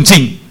的困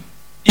境，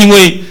因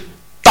为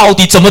到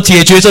底怎么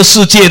解决这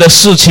世界的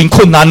事情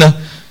困难呢？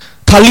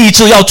他立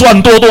志要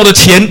赚多的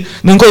钱，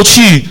能够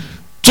去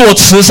做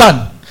慈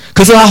善，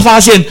可是他发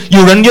现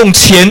有人用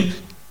钱，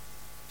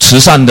慈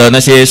善的那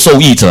些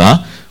受益者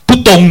不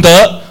懂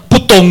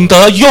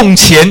得用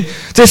钱，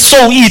这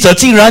受益者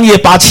竟然也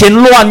把钱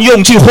乱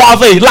用，去花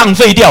费浪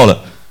费掉了。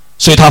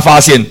所以他发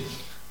现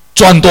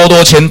赚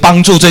多钱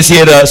帮助这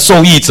些的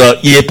受益者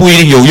也不一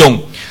定有用，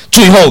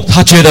最后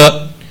他觉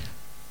得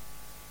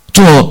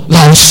做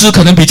老师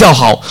可能比较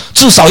好，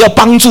至少要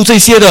帮助这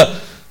些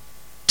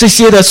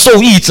的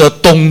受益者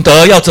懂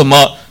得要怎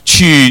么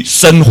去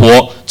生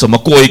活，怎么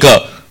过一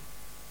个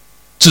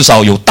至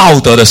少有道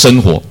德的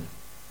生活。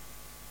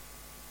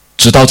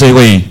直到这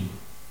位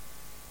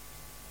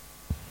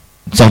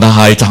小男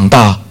孩长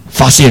大，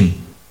发现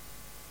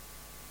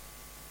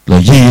了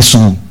耶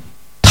稣，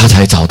他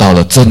才找到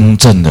了真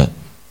正的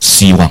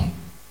希望。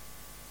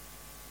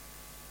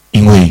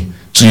因为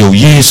只有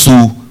耶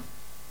稣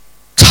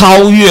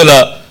超越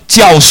了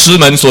教师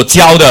们所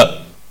教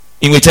的，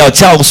因为这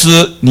教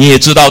师你也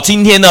知道，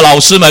今天的老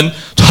师们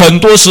很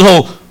多时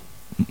候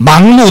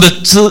忙碌的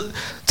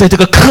在这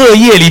个课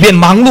业里面，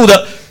忙碌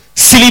的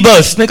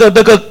syllabus 那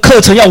个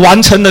课程要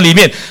完成的里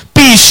面，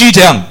必须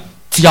这样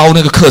教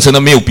那个课程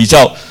的，没有比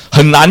较，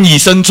很难以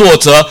身作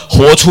则，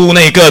活出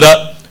那个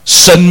的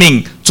生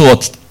命，做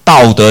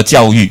道德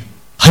教育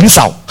很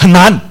少，很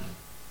难。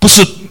不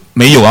是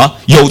没有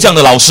有这样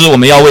的老师，我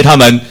们要为他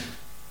们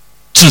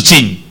致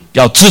敬，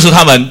要支持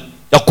他们，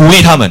要鼓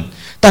励他们，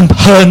但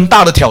很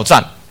大的挑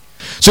战。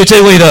所以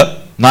这位的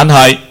男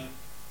孩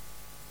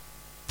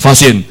发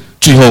现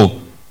最后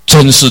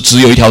真是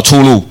只有一条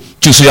出路，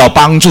就是要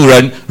帮助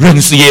人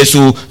认识耶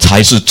稣，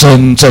才是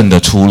真正的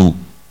出路。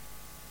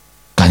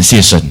感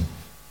谢神，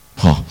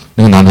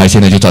那个男孩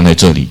现在就站在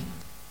这里，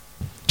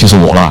就是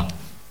我啦。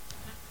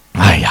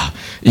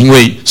因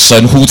为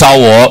神呼召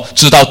我，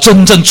知道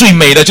真正最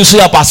美的就是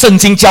要把圣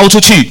经交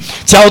出去，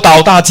教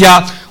导大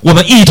家，我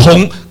们一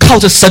同靠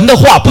着神的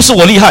话，不是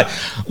我厉害，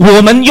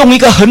我们用一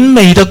个很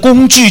美的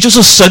工具，就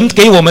是神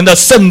给我们的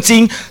圣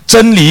经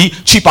真理，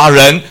去把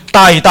人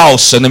带到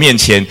神的面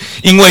前。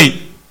因为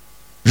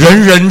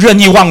人人任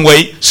意妄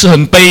为是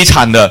很悲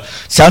惨的。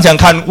想想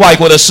看，外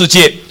国的世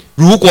界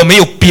如果没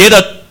有别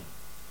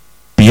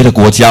的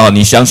国家啊，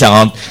你想想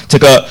啊，这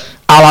个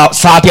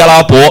沙特阿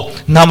拉伯，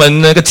他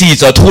们那个记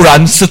者突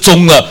然失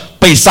踪了，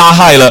被杀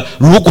害了，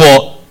如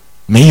果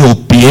没有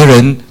别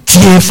人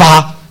揭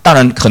发，当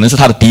然可能是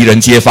他的敌人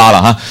揭发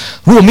了哈。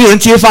如果没有人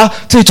揭发，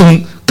这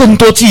种更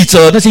多记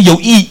者，那些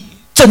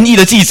正义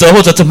的记者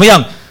或者怎么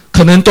样，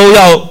可能都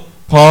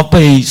要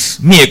被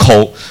灭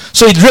口。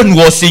所以任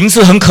我行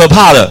是很可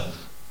怕的，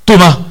对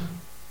吗？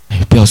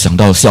不要想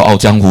到《笑傲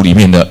江湖》里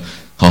面的，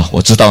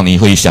我知道你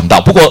会想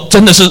到，不过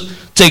真的是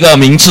这个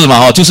名字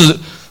嘛，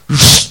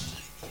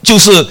就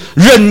是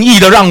任意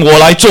的让我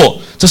来做，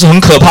这是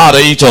很可怕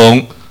的一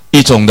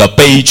种的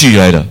悲剧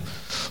来的。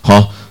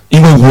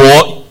因为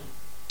我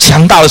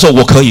强大的时候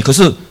我可以，可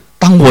是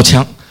当我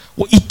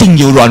一定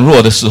有软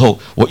弱的时候，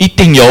我一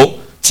定有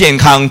健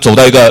康走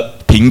到一个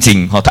瓶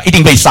颈，他一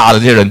定被杀的。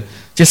这些人，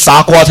这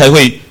傻瓜才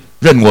会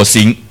任我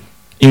行，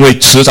因为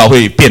迟早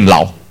会变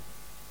老，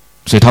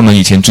所以他们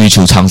以前追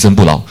求长生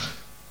不老，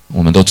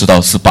我们都知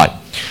道失败。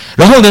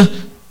然后呢，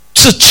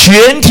是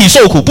全体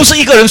受苦，不是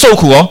一个人受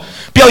苦哦。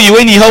不要以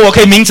为你和我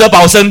可以明哲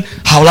保身。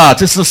好啦，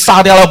这是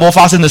沙特阿拉伯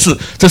发生的事，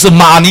这是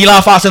马尼拉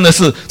发生的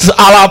事，这是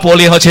阿拉伯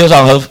联合酋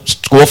长和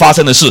国发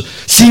生的事。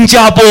新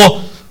加坡，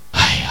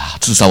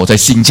至少我在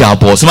新加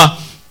坡是吗？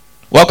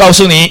我要告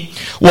诉你，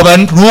我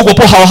们如果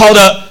不好好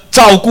的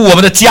照顾我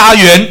们的家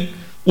园，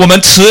我们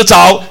迟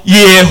早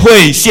也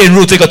会陷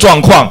入这个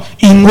状况，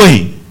因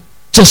为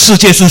这世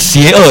界是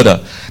邪恶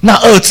的，那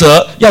恶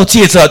者要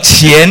借着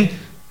钱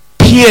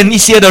骗一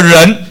些的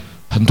人。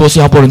很多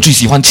新加坡人最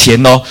喜欢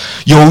钱哦，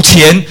有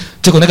钱，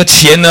结果那个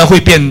钱呢会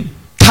变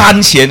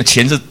贪钱，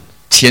钱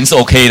是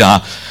OK 的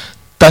啊，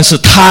但是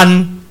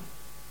贪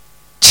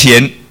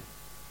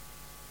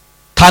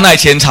爱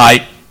钱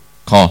财，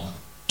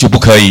就不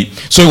可以，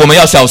所以我们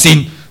要小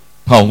心，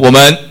我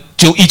们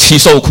就一起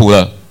受苦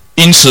了。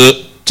因此，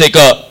这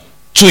个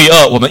罪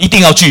恶我们一定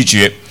要拒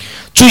绝。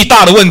最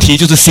大的问题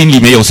就是心里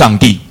没有上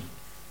帝。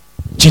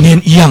今天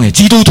一样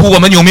基督徒我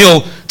们有没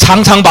有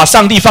常常把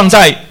上帝放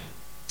在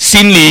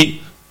心里？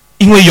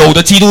因为有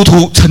的基督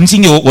徒，曾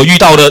经有我遇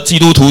到的基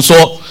督徒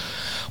说，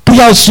不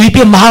要随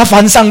便麻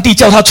烦上帝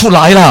叫他出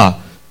来啦，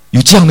有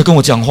这样的跟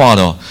我讲话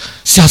的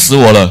吓死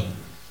我了。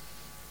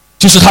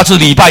就是他是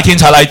礼拜天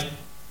才来，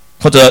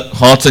或者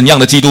怎样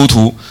的基督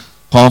徒，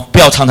不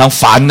要常常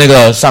烦那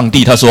个上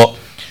帝。他说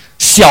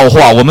笑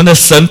话，我们的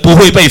神不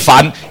会被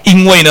烦，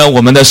因为呢，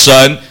我们的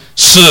神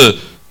是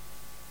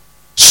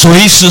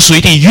随时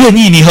随地愿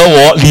意你和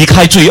我离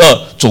开罪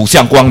恶走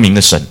向光明的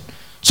神。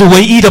所以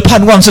唯一的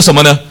盼望是什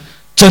么呢？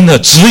真的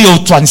只有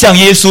转向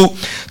耶稣，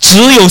只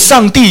有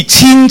上帝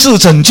亲自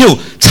拯救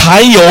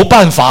才有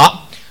办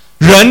法。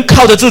人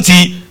靠着自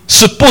己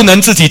是不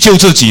能自己救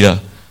自己的。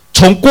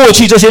从过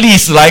去这些历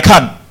史来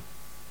看，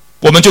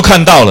我们就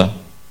看到了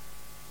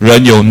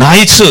人有哪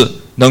一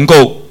次能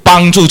够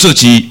帮助自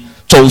己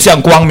走向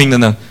光明的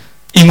呢？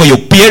因为有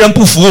别人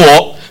不服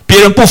我，别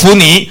人不服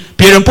你，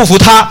别人不服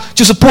他，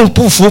就是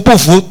不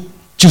服，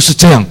就是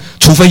这样。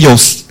除非有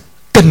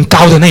更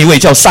高的那一位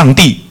叫上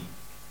帝。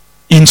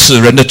因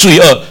此人的罪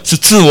恶是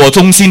自我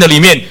中心的，里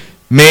面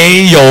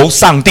没有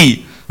上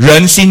帝，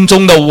人心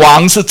中的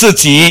王是自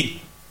己。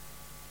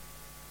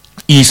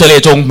以色列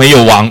中没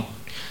有王，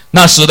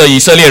那时的以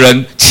色列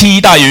人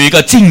期待有一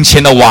个敬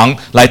虔的王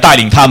来带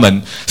领他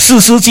们。士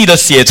师记的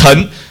写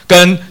成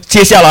跟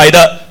接下来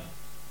的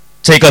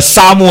这个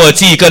撒母耳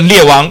记跟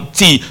列王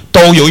记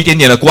都有一点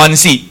点的关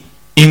系，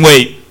因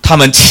为他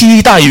们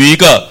期待有一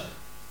个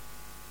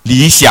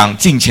理想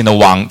敬虔的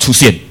王出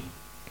现。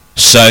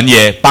神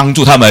也帮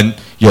助他们，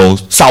有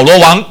扫罗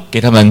王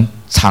给他们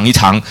尝一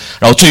尝，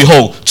然后最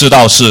后知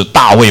道是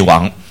大卫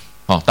王，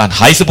但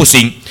还是不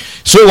行。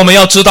所以我们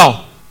要知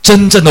道，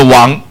真正的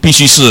王必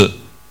须是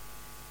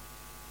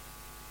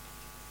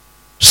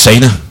谁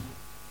呢？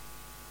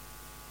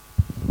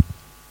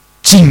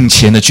敬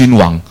虔的君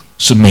王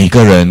是每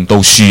个人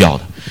都需要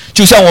的，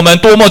就像我们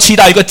多么期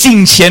待一个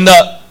敬虔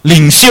的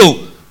领袖，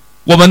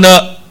我们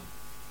的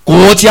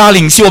国家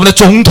领袖，我们的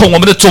总统，我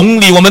们的总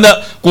理，我们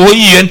的国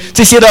议员，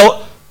这些的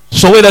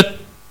所谓的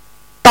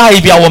代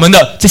表我们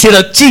的这些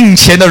的敬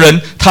虔的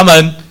人，他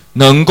们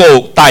能够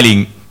带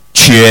领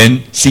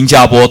全新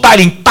加坡，带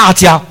领大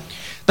家。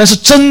但是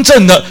真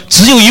正的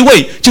只有一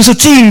位，就是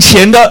敬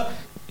虔的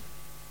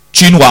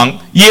君王，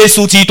耶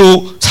稣基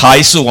督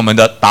才是我们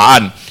的答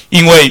案。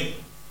因为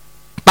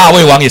大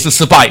卫王也是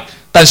失败，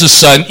但是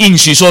神应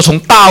许说，从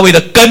大卫的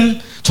根，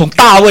从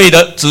大卫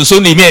的子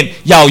孙里面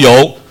要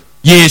有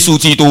耶稣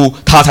基督，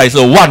他才是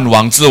万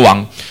王之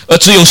王。而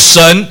只有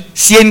神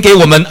先给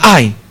我们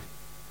爱，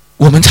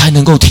我们才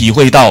能够体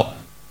会到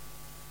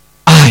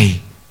爱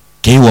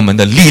给我们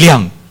的力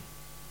量，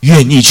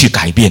愿意去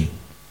改变。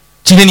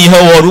今天你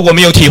和我如果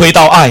没有体会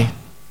到爱，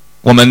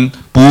我们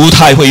不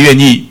太会愿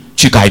意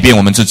去改变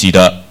我们自己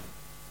的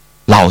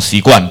老习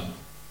惯，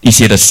一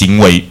些的行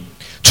为，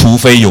除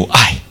非有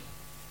爱，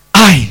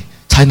爱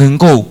才能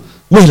够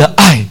为了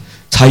爱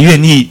才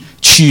愿意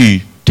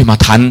去，对吗？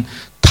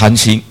弹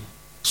琴，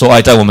说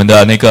爱在我们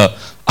的那个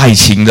爱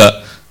情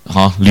的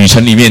旅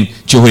程里面，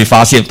就会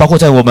发现，包括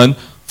在我们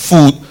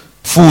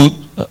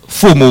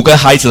父母跟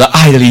孩子的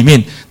爱的里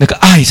面，那个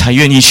爱才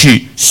愿意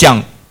去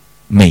向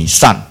美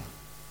善。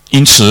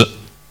因此，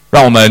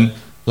让我们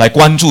来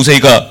关注这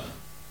个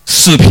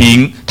视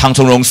频唐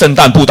崇荣圣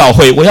诞布道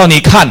会。我要你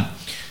看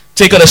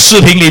这个的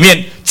视频里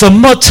面怎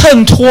么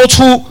衬托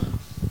出，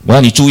我要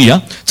你注意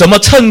怎么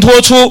衬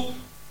托出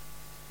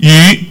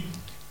与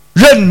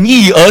任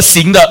意而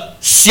行的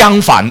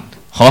相反。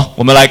好，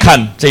我们来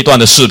看这一段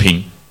的视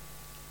频，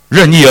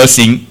任意而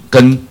行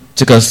跟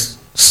这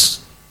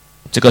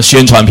个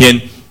宣传片，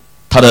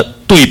它的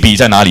对比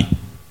在哪里？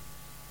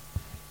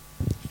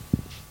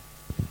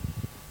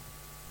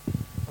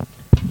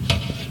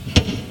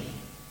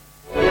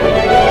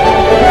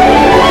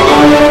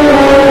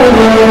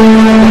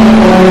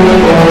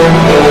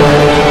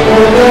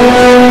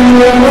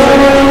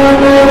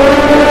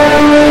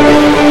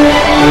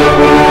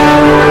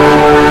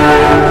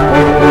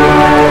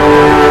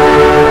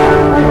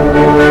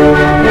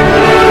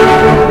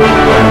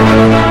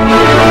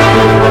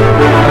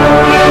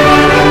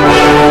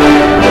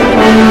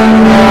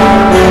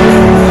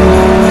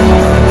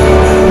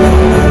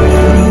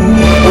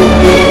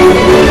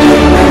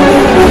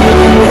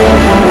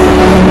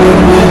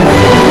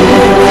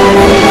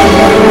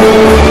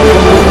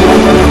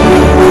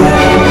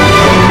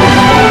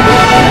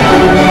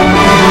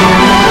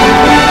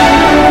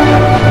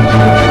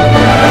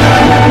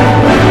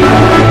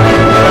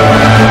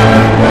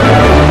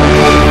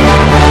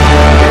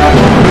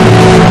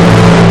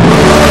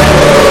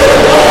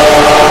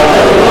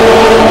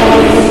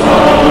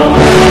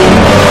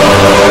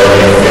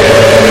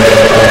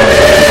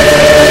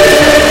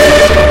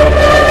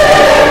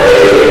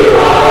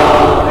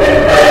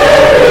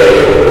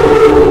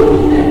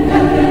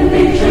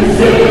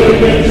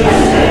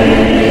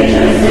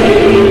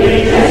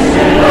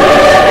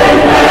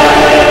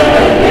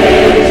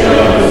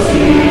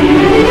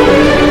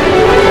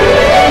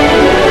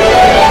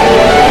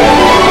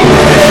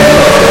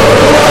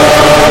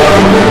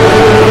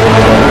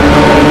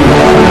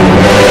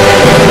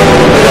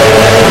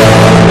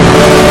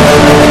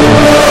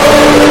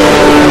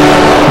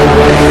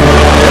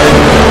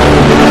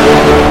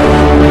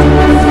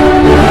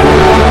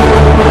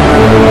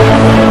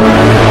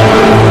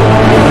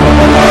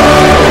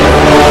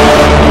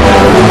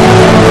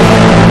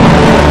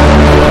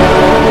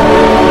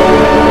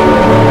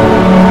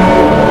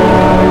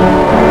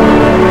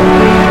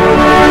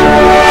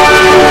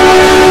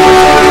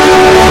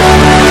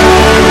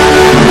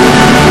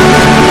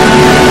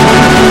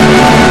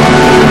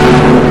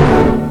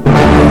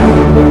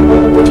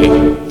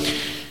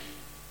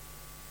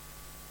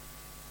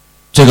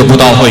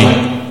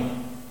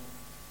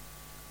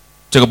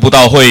这个布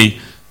道会，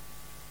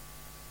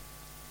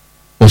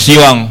我希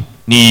望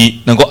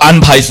你能够安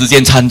排时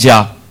间参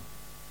加。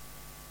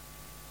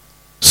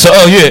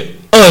12月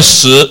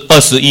20、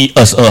21、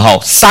22号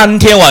3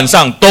天晚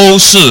上都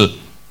是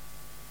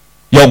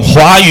用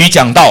华语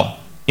讲道，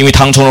因为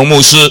唐崇荣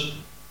牧师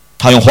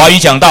他用华语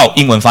讲道，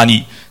英文翻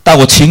译。但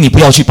我请你不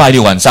要去拜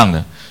六晚上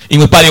的，因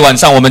为拜六晚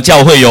上我们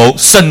教会有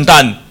圣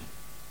诞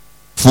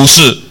服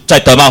饰在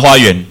德曼花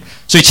园。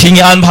所以请你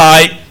安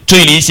排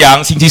最理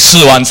想星期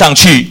4晚上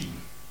去，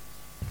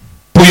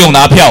不用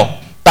拿票，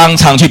当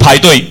场去排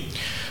队。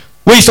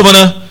为什么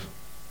呢？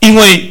因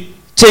为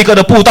这个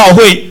的布道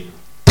会，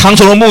唐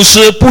崇荣牧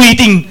师不一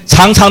定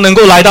常常能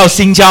够来到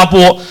新加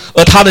坡，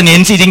而他的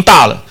年纪已经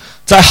大了。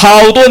在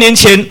好多年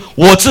前，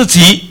我自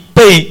己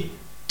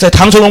在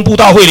唐崇荣布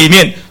道会里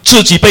面，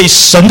自己被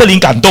神的灵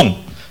感动，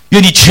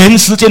愿你全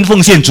时间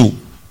奉献主。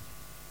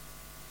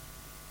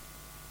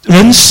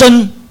人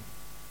生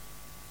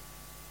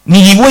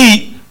你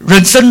为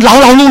人生劳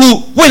劳碌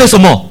碌，为了什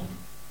么？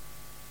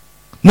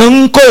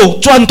能够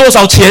赚多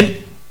少钱，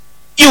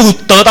又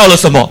得到了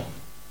什么？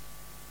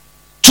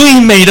最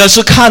美的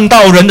是看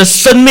到人的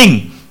生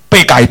命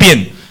被改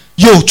变，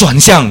又转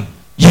向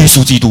耶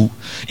稣基督，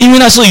因为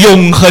那是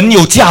永恒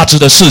有价值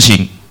的事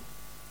情。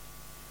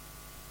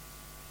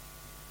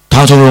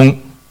唐崇荣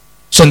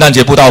圣诞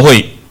节布道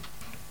会，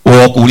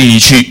我鼓励你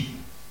去，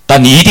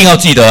但你一定要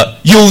记得，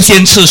优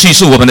先次序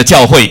是我们的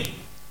教会。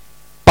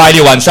拜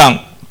六晚上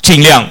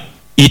尽量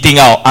一定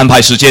要安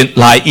排时间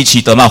来一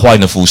起德曼花园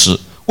的服事。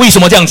为什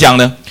么这样讲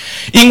呢？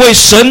因为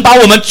神把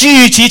我们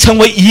聚集成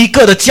为一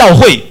个的教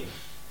会，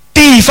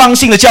地方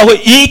性的教会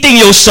一定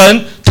有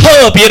神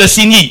特别的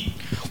心意。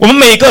我们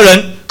每个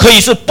人可以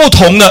是不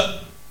同的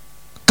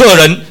个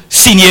人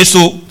信耶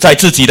稣，在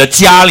自己的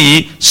家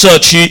里、社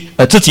区、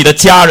自己的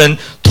家人、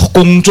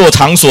工作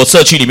场所、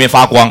社区里面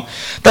发光。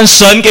但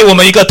神给我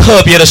们一个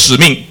特别的使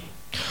命，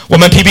我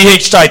们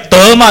PPH 在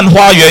德曼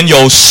花园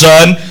有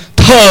神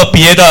特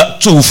别的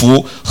祝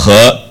福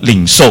和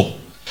领受。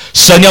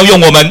神要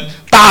用我们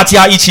大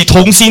家一起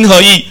同心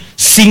合意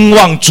兴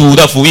旺主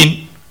的福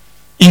音。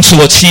因此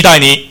我期待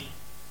你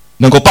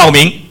能够报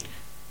名，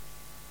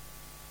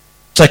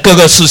在各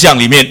个事项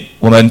里面，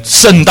我们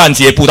圣诞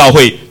节布道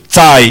会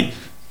在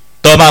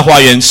德曼花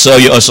园12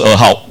月22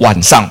号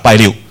晚上拜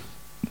六，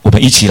我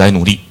们一起来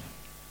努力。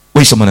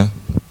为什么呢？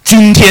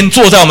今天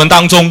坐在我们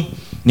当中，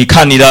你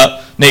看你的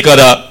那个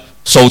的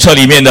手册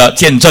里面的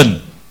见证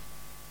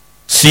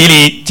洗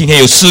礼，今天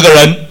有4个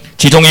人，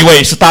其中一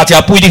位是大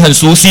家不一定很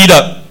熟悉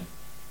的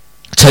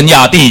陈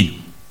雅弟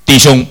弟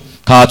兄，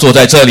他坐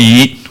在这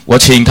里，我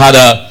请他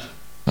的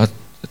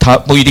他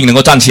不一定能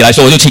够站起来，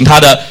所以我就请他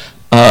的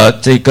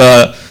这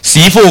个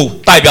媳妇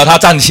代表他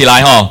站起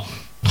来哈，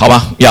好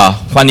吧呀，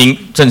欢迎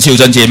郑秀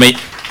珍姐妹，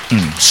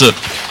是，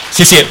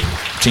谢谢，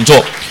请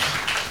坐。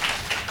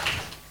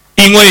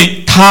因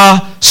为他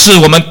是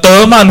我们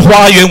德曼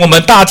花园我们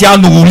大家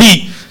努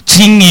力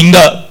经营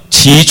的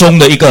其中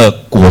的一个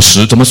果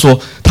实。怎么说？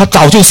他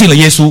早就信了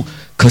耶稣，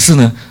可是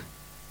呢，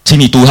请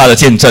你读他的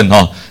见证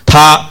哦，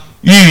他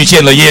遇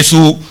见了耶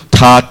稣，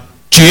他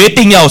决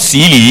定要洗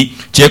礼，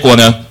结果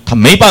呢，他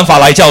没办法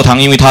来教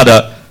堂，因为他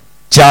的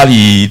家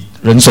里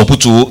人手不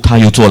足，他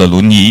又坐了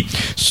轮椅。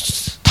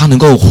他能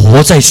够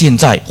活到现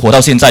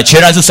在，全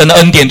然是神的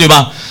恩典，对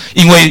吗？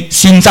因为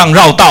心脏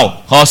绕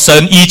道，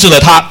神医治了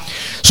他。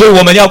所以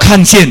我们要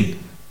看见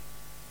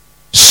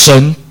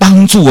神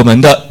帮助我们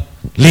的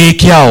勒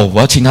教，我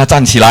要请他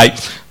站起来。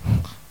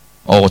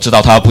我知道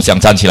他不想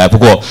站起来，不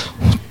过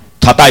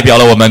他代表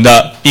了我们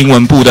的英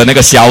文部的那个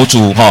小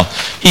组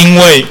因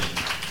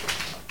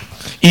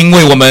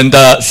为我们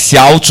的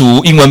小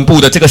组英文部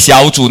的这个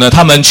小组呢，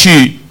他们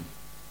去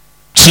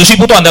持续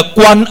不断的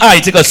关爱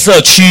这个社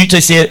区这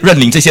些认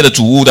领这些的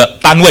主屋的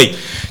单位，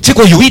结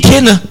果有一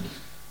天呢，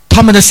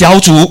他们的小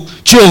组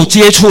就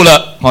接触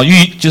了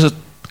就是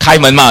开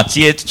门嘛，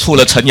接触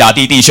了陈雅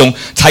弟弟兄，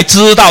才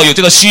知道有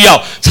这个需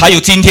要，才有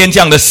今天这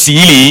样的洗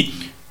礼，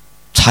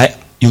才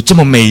有这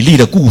么美丽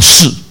的故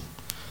事。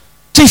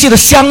这些的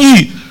相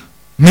遇，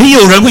没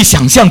有人会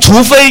想象，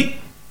除非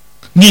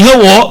你和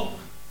我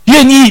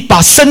愿意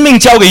把生命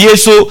交给耶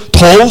稣，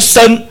投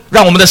身，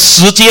让我们的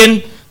时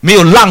间没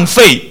有浪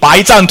费，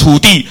白占土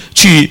地，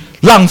去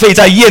浪费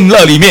在宴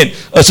乐里面，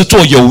而是做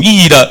有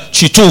意义的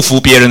去祝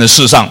福别人的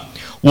事上，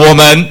我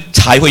们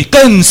才会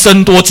更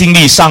深多经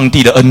历上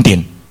帝的恩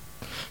典。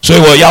所以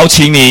我邀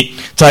请你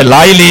在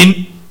来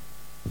临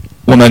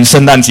我们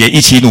圣诞节一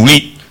起努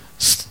力，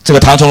这个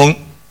唐崇荣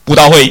布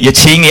道会也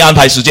请你安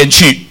排时间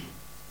去，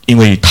因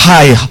为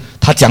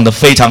他讲得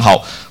非常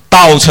好，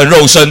道成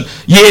肉身，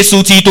耶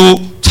稣基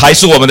督才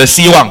是我们的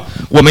希望，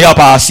我们要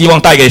把希望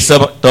带给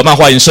德曼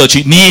花园社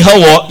区，你和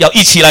我要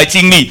一起来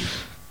经历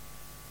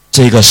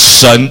这个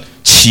神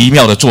奇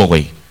妙的作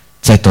为，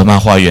在德曼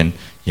花园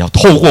要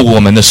透过我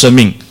们的生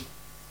命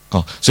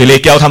所以雷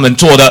彪他们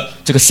做的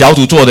这个小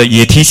组做的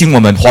也提醒我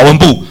们华文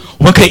部，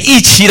我们可以一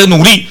起的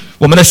努力。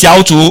我们的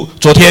小组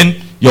昨天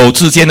有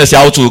志坚的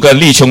小组跟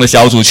立琼的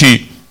小组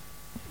去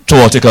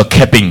做这个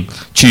camping，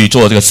 去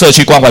做这个社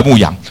区关怀牧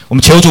养。我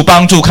们求主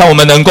帮助，看我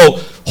们能够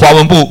华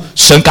文部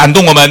神感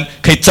动我们，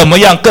可以怎么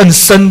样更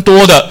深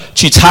多的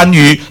去参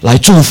与来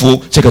祝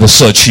福这个的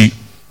社区。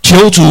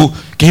求主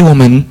给我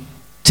们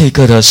这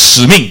个的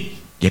使命，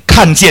也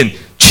看见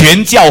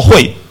全教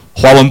会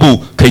华文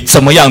部可以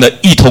怎么样的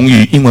一同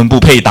与英文部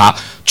配搭，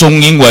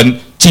中英文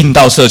进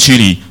到社区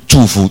里，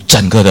祝福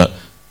整个的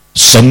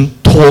神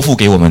托付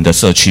给我们的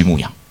社区牧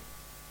养。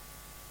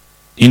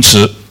因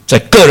此在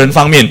个人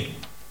方面，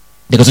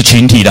那个是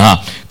群体的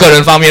个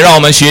人方面让我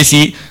们学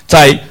习，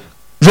在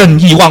任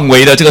意妄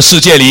为的这个世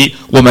界里，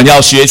我们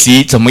要学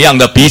习怎么样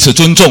的彼此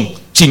尊重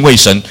敬畏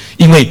神。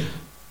因为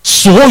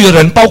所有的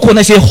人，包括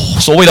那些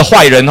所谓的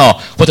坏人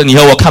或者你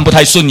和我看不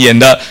太顺眼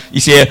的一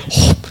些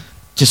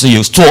就是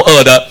有作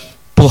恶的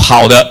不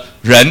好的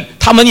人，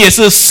他们也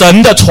是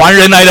神的传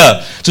人来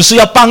的，只是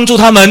要帮助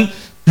他们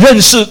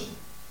认识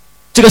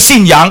这个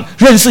信仰，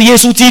认识耶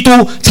稣基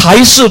督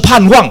才是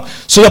盼望，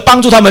所以要帮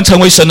助他们成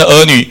为神的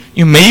儿女，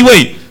因为每一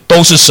位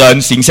都是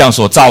神形象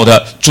所造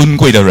的尊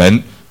贵的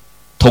人。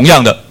同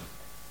样的，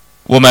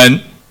我们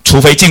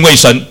除非敬畏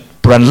神，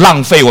不然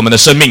浪费我们的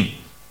生命。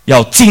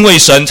要敬畏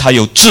神，才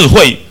有智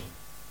慧，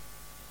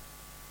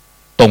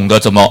懂得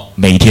怎么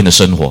每天的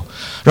生活。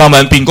让我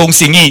们秉公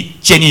行义，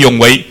见义勇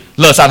为，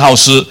乐善好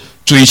施，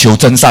追求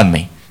真善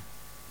美。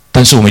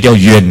但是我们一定要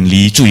远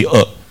离罪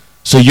恶，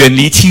所以远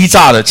离欺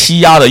诈的、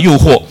欺压的诱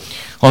惑。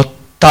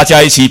大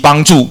家一起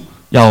帮助，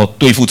要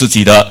对付自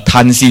己的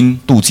贪心、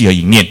妒忌和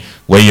淫念。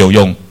唯有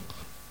用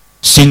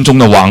心中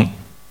的王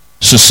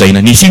是谁呢？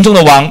你心中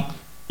的王，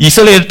以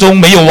色列中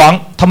没有王，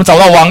他们找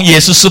到王也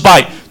是失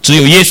败，只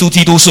有耶稣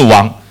基督是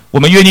王。我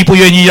们愿意不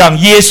愿意让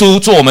耶稣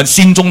做我们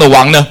心中的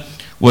王呢？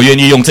我愿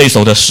意用这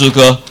首的诗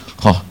歌。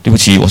对不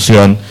起，我虽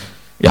然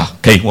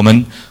可以，我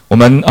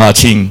们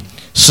请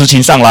诗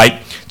琴上来。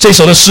这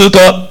首的诗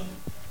歌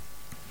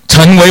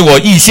成为我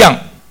意向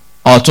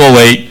作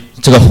为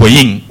这个回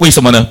应。为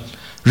什么呢？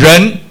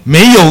人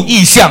没有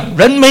意向，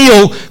人没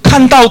有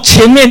看到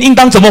前面应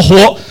当怎么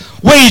活，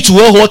为主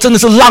而活真的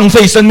是浪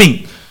费生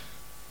命。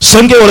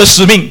神给我的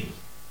使命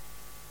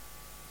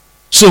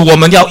是我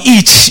们要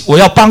一起，我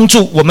要帮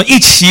助我们一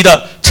起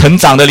的成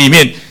长的里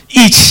面，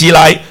一起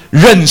来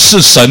认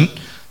识神，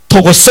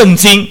透过圣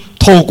经，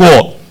透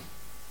过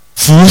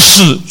服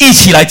事，一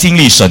起来经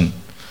历神。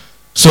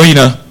所以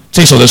呢，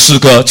这首的诗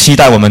歌期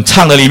待我们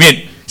唱的里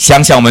面，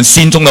想想我们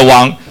心中的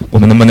王，我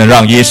们能不能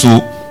让耶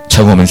稣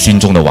成我们心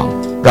中的王，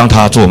让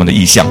他做我们的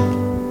意象。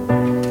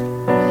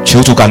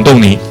求主感动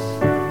你。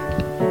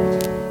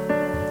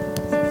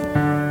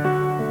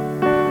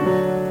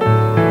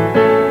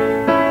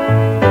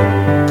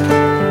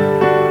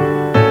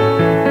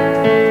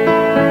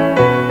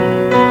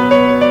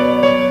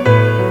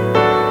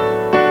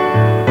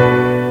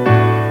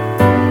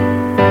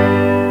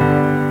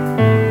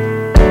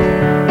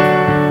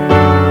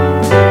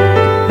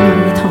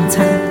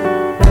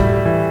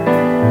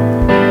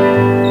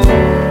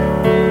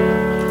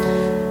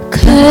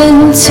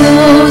求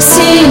心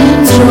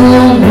中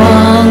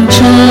王成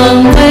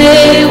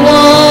为我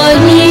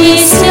意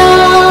象，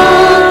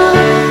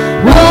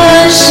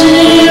万事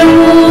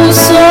无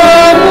所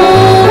不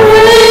为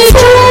主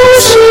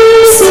是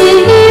希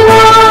望，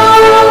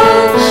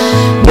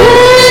愿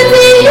你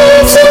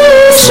举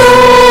手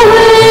为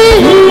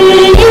日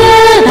夜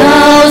到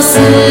思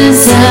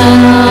想，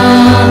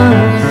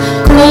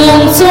工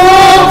作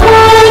或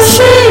睡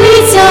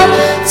觉，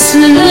此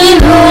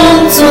工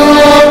作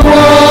或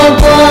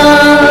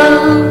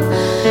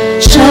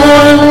成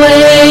为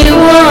我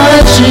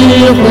智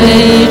慧，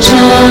成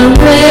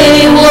为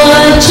我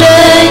真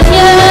言，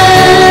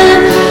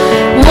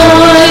我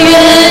愿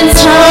常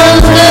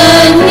和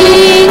你，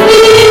你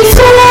做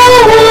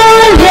我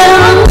良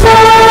伴。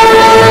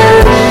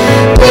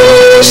你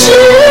是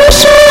神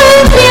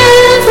天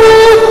父，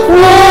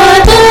我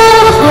的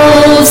后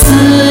嗣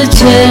权，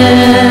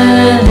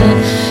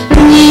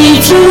你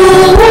主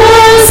我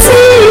心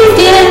殿，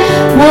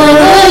我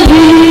与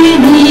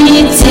你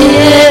结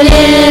连。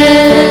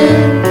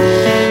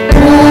不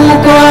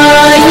挂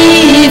衣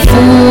服，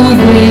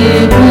语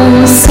不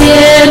谢，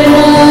不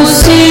虚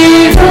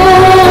风。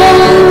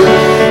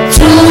主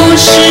是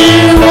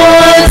我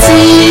基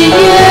业，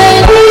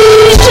一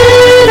直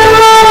到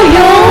永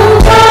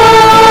恒。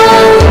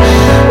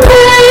唯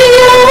有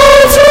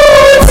主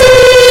基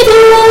督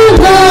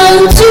能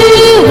居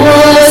我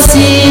心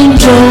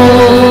中，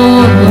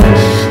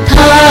他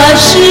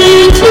是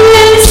天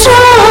上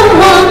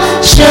王，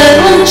圣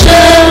真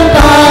保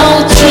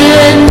全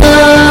能。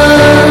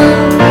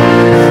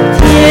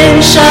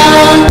天上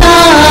大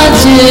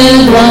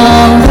君王，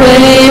辉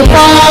煌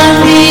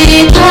的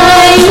太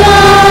阳，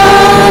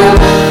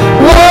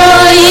我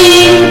应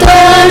得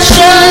神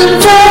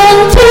中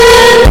天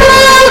的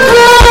可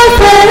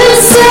分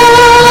享。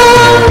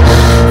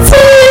自以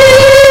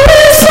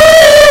虽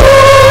无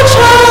常，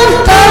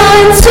但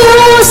求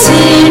心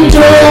中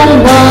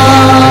王，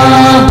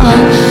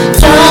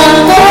掌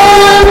管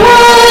我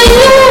有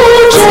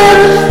着，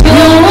永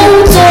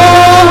做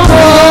我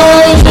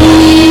意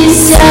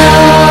象。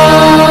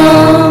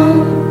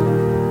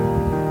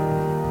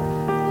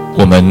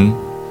我们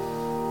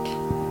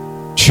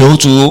求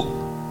主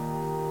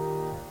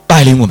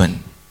带领我们。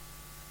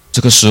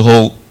这个时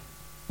候，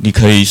你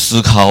可以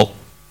思考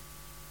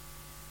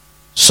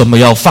什么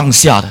要放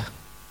下的，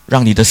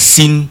让你的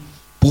心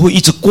不会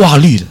一直挂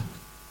虑的，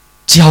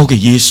交给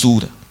耶稣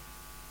的，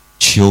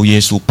求耶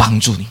稣帮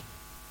助你。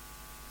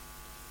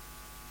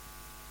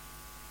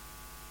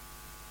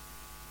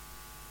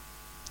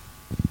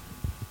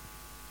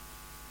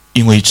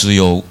因为只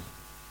有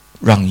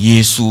让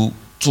耶稣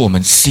做我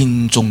们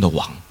心中的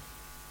王，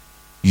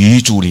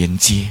与主连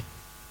接，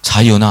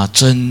才有那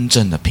真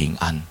正的平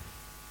安，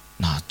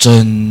那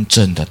真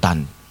正的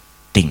淡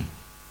定，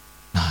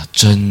那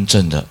真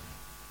正的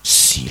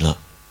喜乐。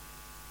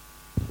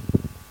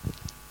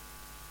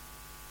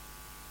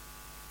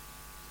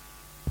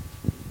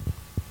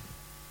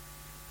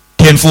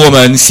天父，我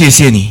们谢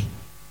谢你，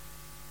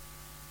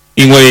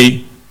因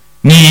为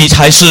你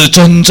才是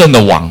真正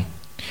的王。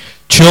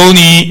求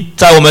你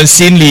在我们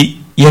心里，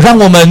也让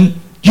我们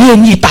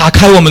愿意打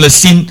开我们的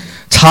心，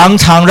常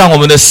常让我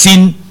们的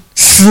心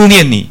思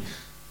念你，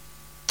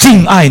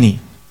敬爱你，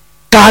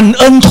感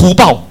恩图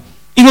报。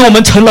因为我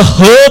们成了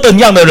何等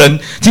样的人，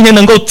今天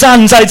能够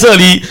站在这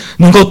里，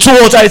能够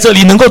坐在这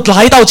里，能够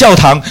来到教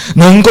堂，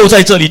能够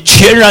在这里，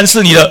全然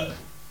是你的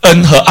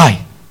恩和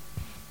爱。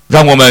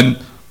让我们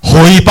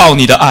回报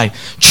你的爱，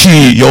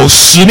去有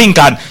使命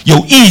感，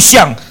有意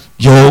向，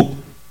有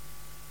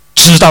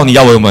知道你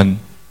要为我们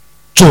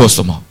做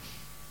什么，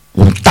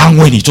我们当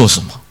为你做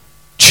什么。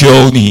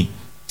求你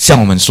向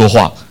我们说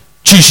话，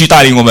继续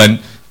带领我们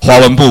华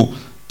文部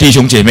弟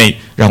兄姐妹，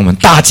让我们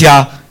大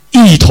家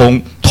一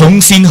同同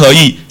心合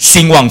意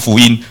兴旺福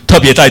音。特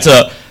别在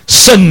这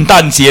圣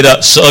诞节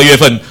的12月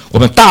份，我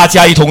们大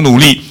家一同努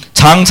力，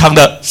常常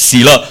的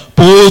喜乐，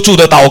不住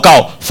的祷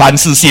告，凡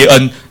事谢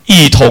恩，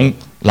一同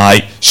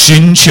来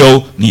寻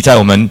求你在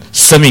我们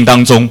生命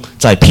当中，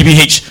在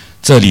PPH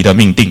这里的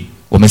命定。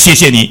我们谢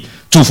谢你，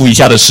祝福以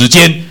下的时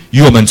间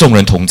与我们众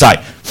人同在，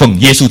奉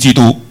耶稣基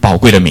督宝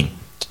贵的名，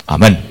阿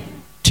们。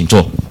请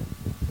坐。